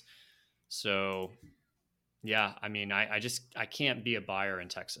line is. So, yeah, I mean, I can't be a buyer in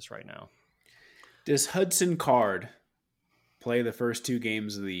Texas right now. Does Hudson Card play the first 2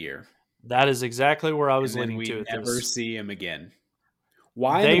 games of the year? That is exactly where I was leading to. We never see him again.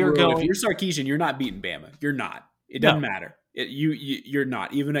 Why in the world, if you're Sarkisian, you're not beating Bama. You're not. It doesn't matter. You're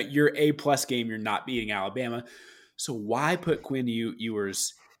not. Even at your A+ game, you're not beating Alabama. So why put Quinn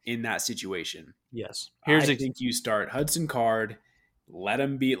Ewers in that situation? Yes. I think you start Hudson Card, let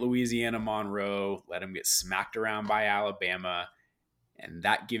him beat Louisiana Monroe, let him get smacked around by Alabama, and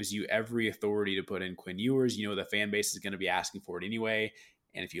that gives you every authority to put in Quinn Ewers. You know the fan base is going to be asking for it anyway.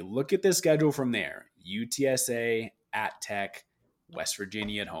 And if you look at the schedule from there, UTSA at Tech, West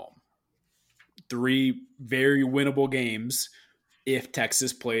Virginia at home. 3 very winnable games if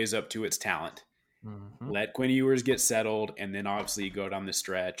Texas plays up to its talent. Let Quinn Ewers get settled, and then obviously you go down the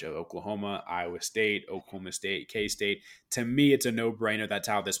stretch of Oklahoma, Iowa State, Oklahoma State, K-State. To me, it's a no-brainer. That's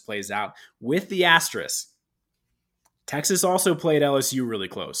how this plays out. With the asterisk, Texas also played LSU really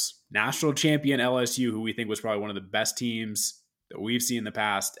close. National champion LSU, who we think was probably one of the best teams that we've seen in the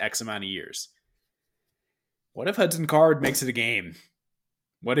past X amount of years. What if Hudson Card makes it a game?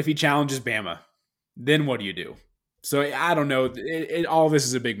 What if he challenges Bama? Then what do you do? So I don't know. All this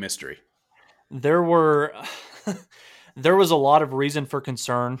is a big mystery. There was a lot of reason for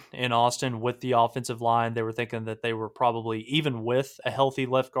concern in Austin with the offensive line. They were thinking that they were probably, even with a healthy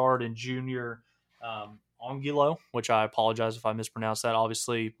left guard and junior Angulo, which I apologize if I mispronounced that.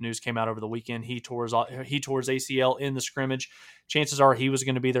 Obviously, news came out over the weekend. He tore his ACL in the scrimmage. Chances are he was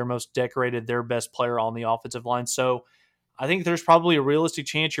going to be their most decorated, their best player on the offensive line. So I think there's probably a realistic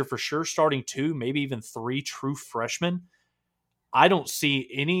chance you're for sure starting 2, maybe even 3 true freshmen. I don't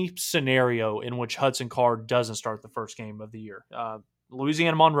see any scenario in which Hudson Card doesn't start the first game of the year.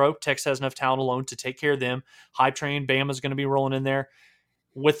 Louisiana Monroe, Texas has enough talent alone to take care of them. Hype train, Bama's going to be rolling in there.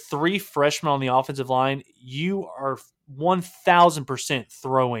 With 3 freshmen on the offensive line, you are 1,000%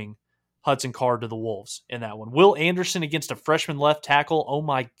 throwing Hudson Card to the Wolves in that one. Will Anderson against a freshman left tackle. Oh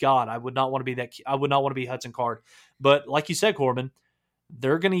my God. I would not want to be that. I would not want to be Hudson Card. But like you said, Corbin,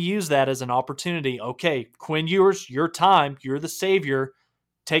 they're going to use that as an opportunity. Okay, Quinn Ewers, your time. You're the savior.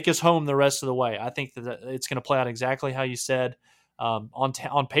 Take us home the rest of the way. I think that it's going to play out exactly how you said.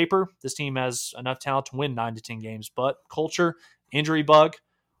 On paper, this team has enough talent to win 9 to 10 games, but culture, injury bug,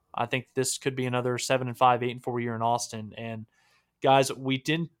 I think this could be another 7-5, 8-4 year in Austin. And guys, we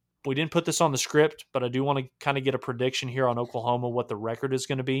didn't put this on the script, but I do want to kind of get a prediction here on Oklahoma, what the record is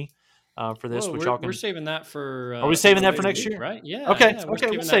going to be for this. We're saving that for. Are we saving that for next year? Right? Yeah. Okay. Yeah, okay.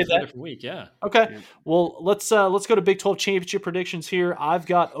 We'll save that. For a different week. Yeah. Okay. Yeah. Well, let's go to Big 12 championship predictions here. I've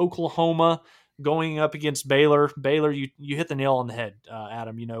got Oklahoma going up against Baylor. Baylor, you hit the nail on the head,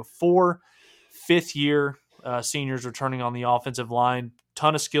 Adam. 4 fifth-year seniors returning on the offensive line.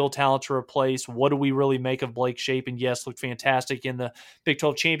 Ton of skill talent to replace. What do we really make of Blake Shapen? Yes, looked fantastic in the Big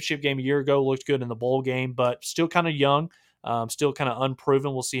 12 championship game a year ago. Looked good in the bowl game, but still kind of young, still kind of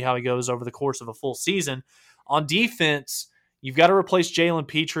unproven. We'll see how he goes over the course of a full season. On defense, you've got to replace Jalen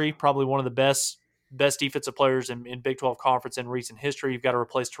Petrie, probably one of the best defensive players in Big 12 conference in recent history. You've got to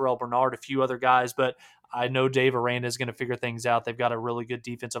replace Terrell Bernard, a few other guys, but I know Dave Aranda is going to figure things out. They've got a really good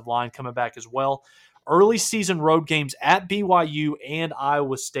defensive line coming back as well. Early season road games at BYU and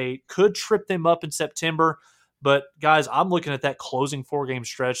Iowa State could trip them up in September. But, guys, I'm looking at that closing 4-game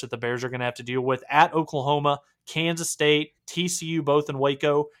stretch that the Bears are going to have to deal with at Oklahoma, Kansas State, TCU, both in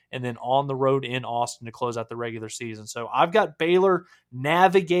Waco, and then on the road in Austin to close out the regular season. So I've got Baylor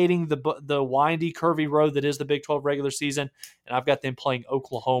navigating the windy, curvy road that is the Big 12 regular season, and I've got them playing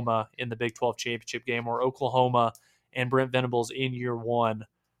Oklahoma in the Big 12 championship game, where Oklahoma and Brent Venables in year 1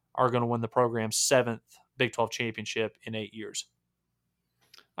 are going to win the program's 7th Big 12 championship in 8 years.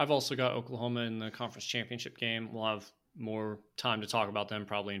 I've also got Oklahoma in the conference championship game. We'll have more time to talk about them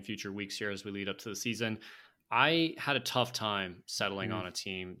probably in future weeks here as we lead up to the season. I had a tough time settling on a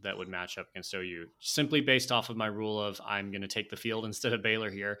team that would match up against OU, simply based off of my rule of I'm going to take the field instead of Baylor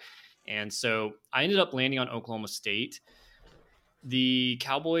here. And so I ended up landing on Oklahoma State. The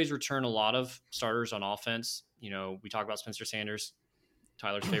Cowboys return a lot of starters on offense. We talk about Spencer Sanders,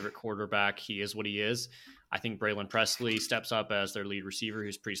 Tyler's favorite quarterback. He is what he is. I think Braylon Presley steps up as their lead receiver,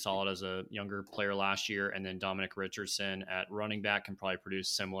 who's pretty solid as a younger player last year. And then Dominic Richardson at running back can probably produce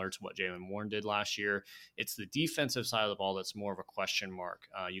similar to what Jalen Warren did last year. It's the defensive side of the ball that's more of a question mark.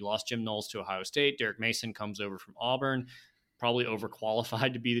 You lost Jim Knowles to Ohio State. Derek Mason comes over from Auburn, probably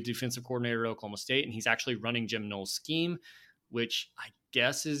overqualified to be the defensive coordinator at Oklahoma State. And he's actually running Jim Knowles' scheme, which I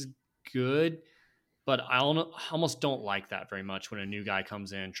guess is good. But I almost don't like that very much when a new guy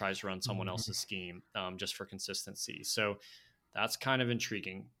comes in, tries to run someone else's scheme just for consistency. So that's kind of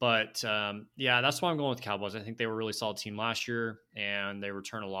intriguing. But that's why I'm going with Cowboys. I think they were a really solid team last year, and they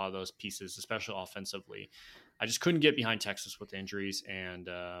return a lot of those pieces, especially offensively. I just couldn't get behind Texas with injuries, and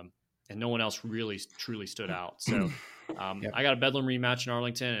no one else really truly stood out. So I got a Bedlam rematch in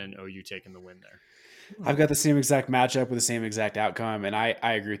Arlington, and OU taking the win there. I've got the same exact matchup with the same exact outcome, and I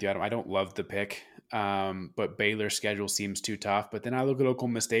agree with you, Adam. I don't love the pick. But Baylor's schedule seems too tough. But then I look at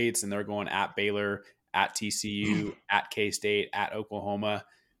Oklahoma State's, and they're going at Baylor, at TCU, at K-State, at Oklahoma.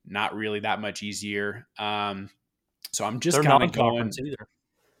 Not really that much easier. So I'm just kind of going.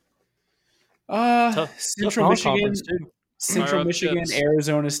 Central Michigan,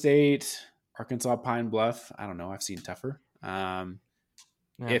 Arizona State, Arkansas Pine Bluff. I don't know. I've seen tougher.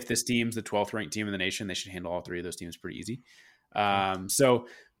 If this team's the 12th ranked team in the nation, they should handle all three of those teams pretty easy.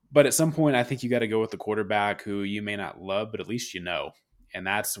 But at some point, I think you got to go with the quarterback who you may not love, but at least you know. And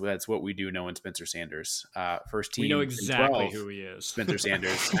that's what we do know in Spencer Sanders. First team. We know exactly who he is. Spencer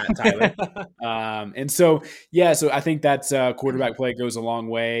Sanders at Tyler. So I think that's quarterback play goes a long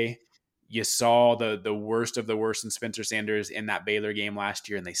way. You saw the worst of the worst in Spencer Sanders in that Baylor game last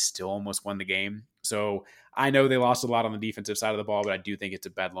year, and they still almost won the game. So I know they lost a lot on the defensive side of the ball, but I do think it's a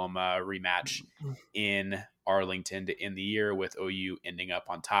Bedlam rematch in Arlington to end the year with OU ending up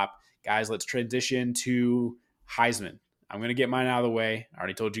on top. Guys, let's transition to Heisman. I'm going to get mine out of the way. I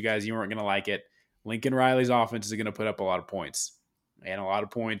already told you guys you weren't going to like it. Lincoln Riley's offense is going to put up a lot of points. And a lot of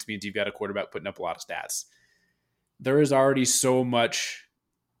points means you've got a quarterback putting up a lot of stats. There is already so much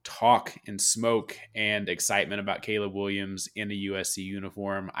talk and smoke and excitement about Caleb Williams in a USC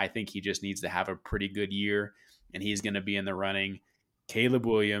uniform. I think he just needs to have a pretty good year, and he's going to be in the running. Caleb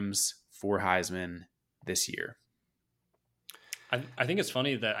Williams for Heisman this year. I think it's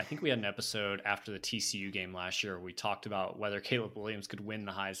funny that I think we had an episode after the TCU game last year where we talked about whether Caleb Williams could win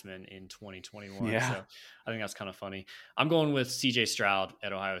the Heisman in 2021. Yeah. So I think that's kind of funny. I'm going with CJ Stroud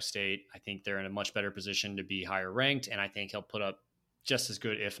at Ohio State. I think they're in a much better position to be higher ranked, and I think he'll put up just as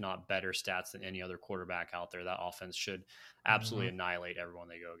good, if not better, stats than any other quarterback out there. That offense should absolutely annihilate everyone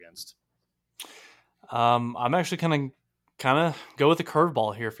they go against. I'm actually kind of go with the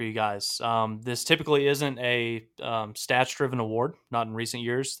curveball here for you guys. This typically isn't a stats-driven award, not in recent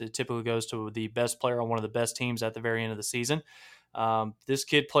years. It typically goes to the best player on one of the best teams at the very end of the season. This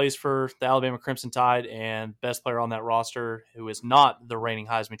kid plays for the Alabama Crimson Tide, and best player on that roster who is not the reigning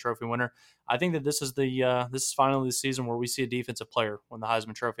Heisman Trophy winner. I think that this is finally the season where we see a defensive player win the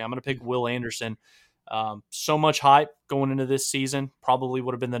Heisman Trophy. I'm going to pick Will Anderson. So much hype going into this season. Probably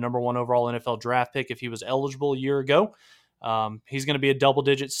would have been the number one overall NFL draft pick if he was eligible a year ago. He's going to be a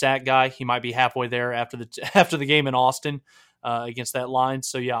double-digit sack guy. He might be halfway there after the game in Austin against that line.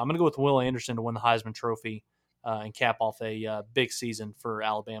 So, yeah, I'm going to go with Will Anderson to win the Heisman Trophy and cap off a big season for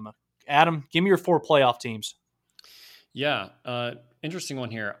Alabama. Adam, give me your 4 playoff teams. Yeah, interesting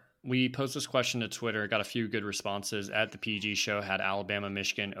one here. We posed this question to Twitter, got a few good responses. At the PG Show had Alabama,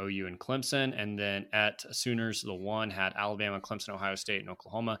 Michigan, OU, and Clemson. And then at Sooners, the One had Alabama, Clemson, Ohio State, and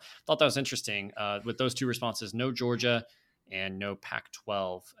Oklahoma. Thought that was interesting. With those 2 responses, no Georgia and no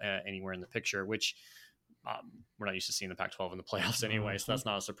Pac-12 anywhere in the picture, which we're not used to seeing the Pac-12 in the playoffs anyway, so that's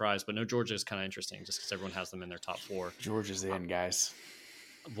not a surprise. But no Georgia is kind of interesting just because everyone has them in their top 4. Georgia's in, guys.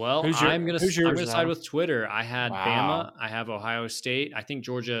 Well, I'm going to side with Twitter. I had Bama. I have Ohio State. I think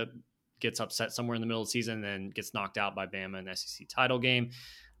Georgia gets upset somewhere in the middle of the season and then gets knocked out by Bama in the SEC title game.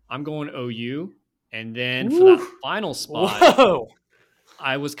 I'm going OU. And then for that final spot,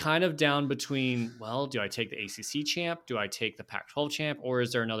 I was kind of down between, well, do I take the ACC champ? Do I take the Pac-12 champ? Or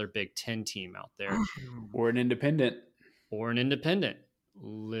is there another Big Ten team out there? Or an independent.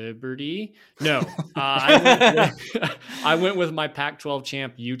 Liberty? No. I went with my Pac-12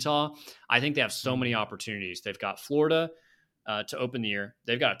 champ, Utah. I think they have so many opportunities. They've got Florida, to open the year.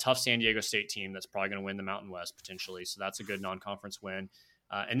 They've got a tough San Diego State team that's probably going to win the Mountain West potentially. So that's a good non-conference win.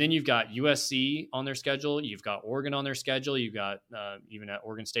 And then you've got USC on their schedule. You've got Oregon on their schedule. You've got even at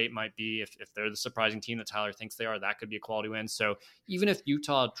Oregon State might be, if they're the surprising team that Tyler thinks they are, that could be a quality win. So even if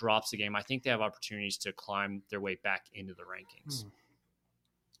Utah drops a game, I think they have opportunities to climb their way back into the rankings.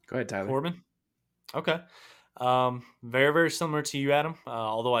 Go ahead, Tyler. Corbin? Okay. Very, very similar to you, Adam,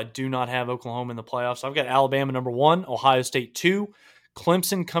 although I do not have Oklahoma in the playoffs. I've got Alabama number 1, Ohio State 2,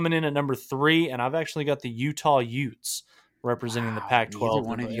 Clemson coming in at number 3, and I've actually got the Utah Utes representing the Pac-12. Neither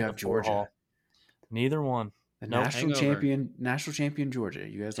one of you have Georgia. Neither one. The Nope. national champion Georgia.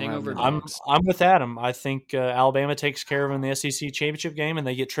 You guys don't Hangover have dogs. I'm with Adam. I think Alabama takes care of them in the SEC championship game, and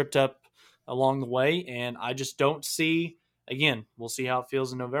they get tripped up along the way. And I just don't see. Again, we'll see how it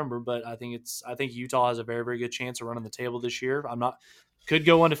feels in November, but I think Utah has a very, very good chance of running the table this year. Could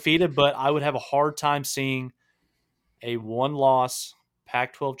go undefeated, but I would have a hard time seeing a one-loss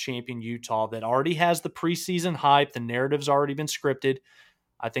Pac-12 champion Utah that already has the preseason hype. The narrative's already been scripted.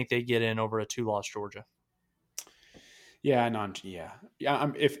 I think they get in over a 2-loss Georgia. Yeah.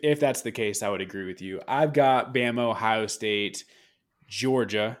 If that's the case, I would agree with you. I've got Bama, Ohio State,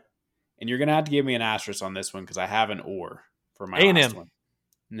 Georgia, and you're gonna have to give me an asterisk on this one because I have an or for my A&M. last one.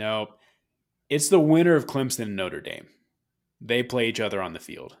 Nope, it's the winner of Clemson and Notre Dame. They play each other on the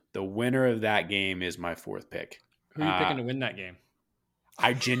field. The winner of that game is my 4th pick. Who are you picking to win that game?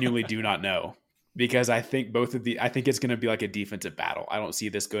 I genuinely do not know because I think I think it's going to be like a defensive battle. I don't see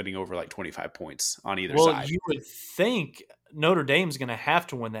this going over like 25 points on either side. Well, you would think Notre Dame's going to have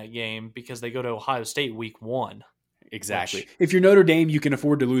to win that game because they go to Ohio State week 1. Exactly. If you're Notre Dame, you can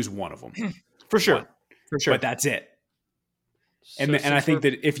afford to lose one of them. For sure. One. For sure. But that's it. And I think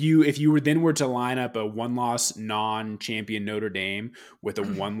that if you were to line up a one-loss non-champion Notre Dame with a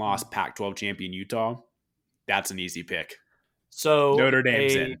one-loss Pac-12 champion Utah, that's an easy pick. So Notre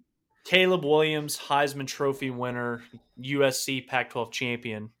Dame's in. Caleb Williams, Heisman Trophy winner, USC Pac-12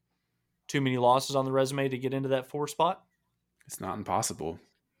 champion. Too many losses on the resume to get into that 4 spot? It's not impossible.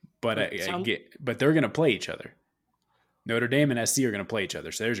 But but they're going to play each other. Notre Dame and SC are going to play each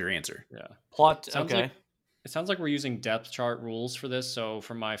other. So there's your answer. Yeah. Okay. It sounds like we're using depth chart rules for this. So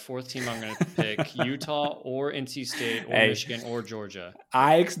for my 4th team, I'm going to pick Utah or NC State or Michigan or Georgia.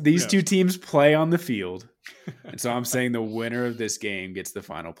 These two teams play on the field. And so I'm saying the winner of this game gets the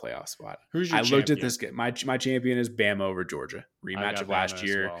final playoff spot. Who's your champion? Looked at this game. My champion is Bama over Georgia. Rematch of last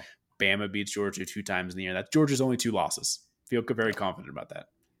year. Well. Bama beats Georgia 2 times in the year. That's Georgia's only 2 losses. Feel very confident about that.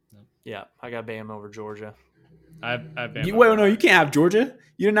 Yeah, I got Bama over Georgia. I have Bama. Wait, no, you can't have Georgia.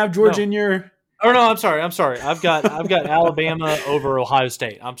 You didn't have Georgia in your. Oh no, I'm sorry. I've got Alabama over Ohio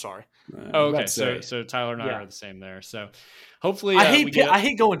State. I'm sorry. Okay, so Tyler and I are the same there. So hopefully, I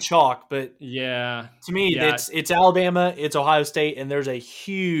hate going chalk, but yeah, to me it's Alabama, it's Ohio State, and there's a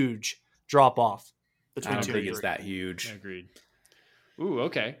huge drop off between. I don't think it's that huge. Agreed. Ooh,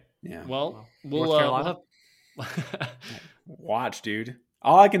 okay. Yeah. Well, North Carolina. Watch, dude.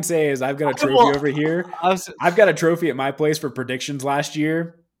 All I can say is I've got a trophy over here. I've got a trophy at my place for predictions last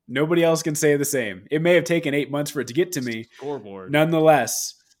year. Nobody else can say the same. It may have taken 8 months for it to get to me. Scoreboard.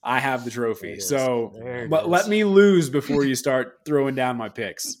 Nonetheless, I have the trophy. So let me lose before you start throwing down my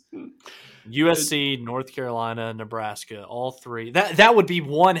picks. USC, North Carolina, Nebraska, all 3. That would be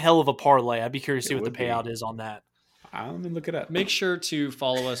one hell of a parlay. I'd be curious to see what the payout is on that. Let me look it up. Make sure to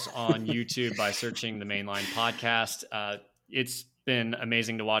follow us on YouTube by searching the Mainline Podcast. It's been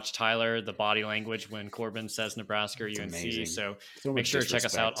amazing to watch Tyler, the body language when Corbin says Nebraska or UNC. Amazing. So So make much sure to check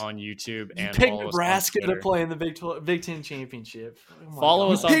us disrespect. out on YouTube and Pick follow Nebraska us on to Twitter. play in the Big Ten championship. Oh my Follow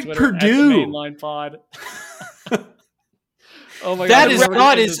God. us on Pick Twitter at the Purdue. Mainline Pod. Oh my That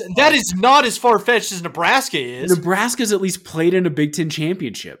God, is not as far fetched as Nebraska is. Nebraska's at least played in a Big Ten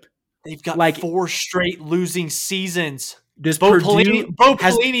championship. They've got like- 4 straight losing seasons. Does Bo Purdue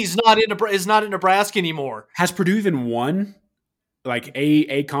Pelini's not in Nebraska anymore. has Purdue even won like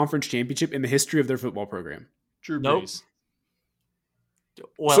a conference championship in the history of their football program? Drew Nope. Brees.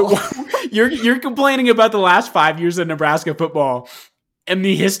 Well, So you're complaining about the last 5 years of Nebraska football and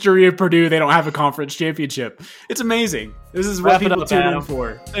the history of Purdue. They don't have a conference championship. It's amazing. This is what Wrap it people up, tune in Adam.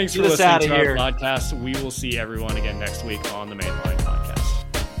 for. Thanks Get for us listening outta to here. our podcast. We will see everyone again next week on the Mainline.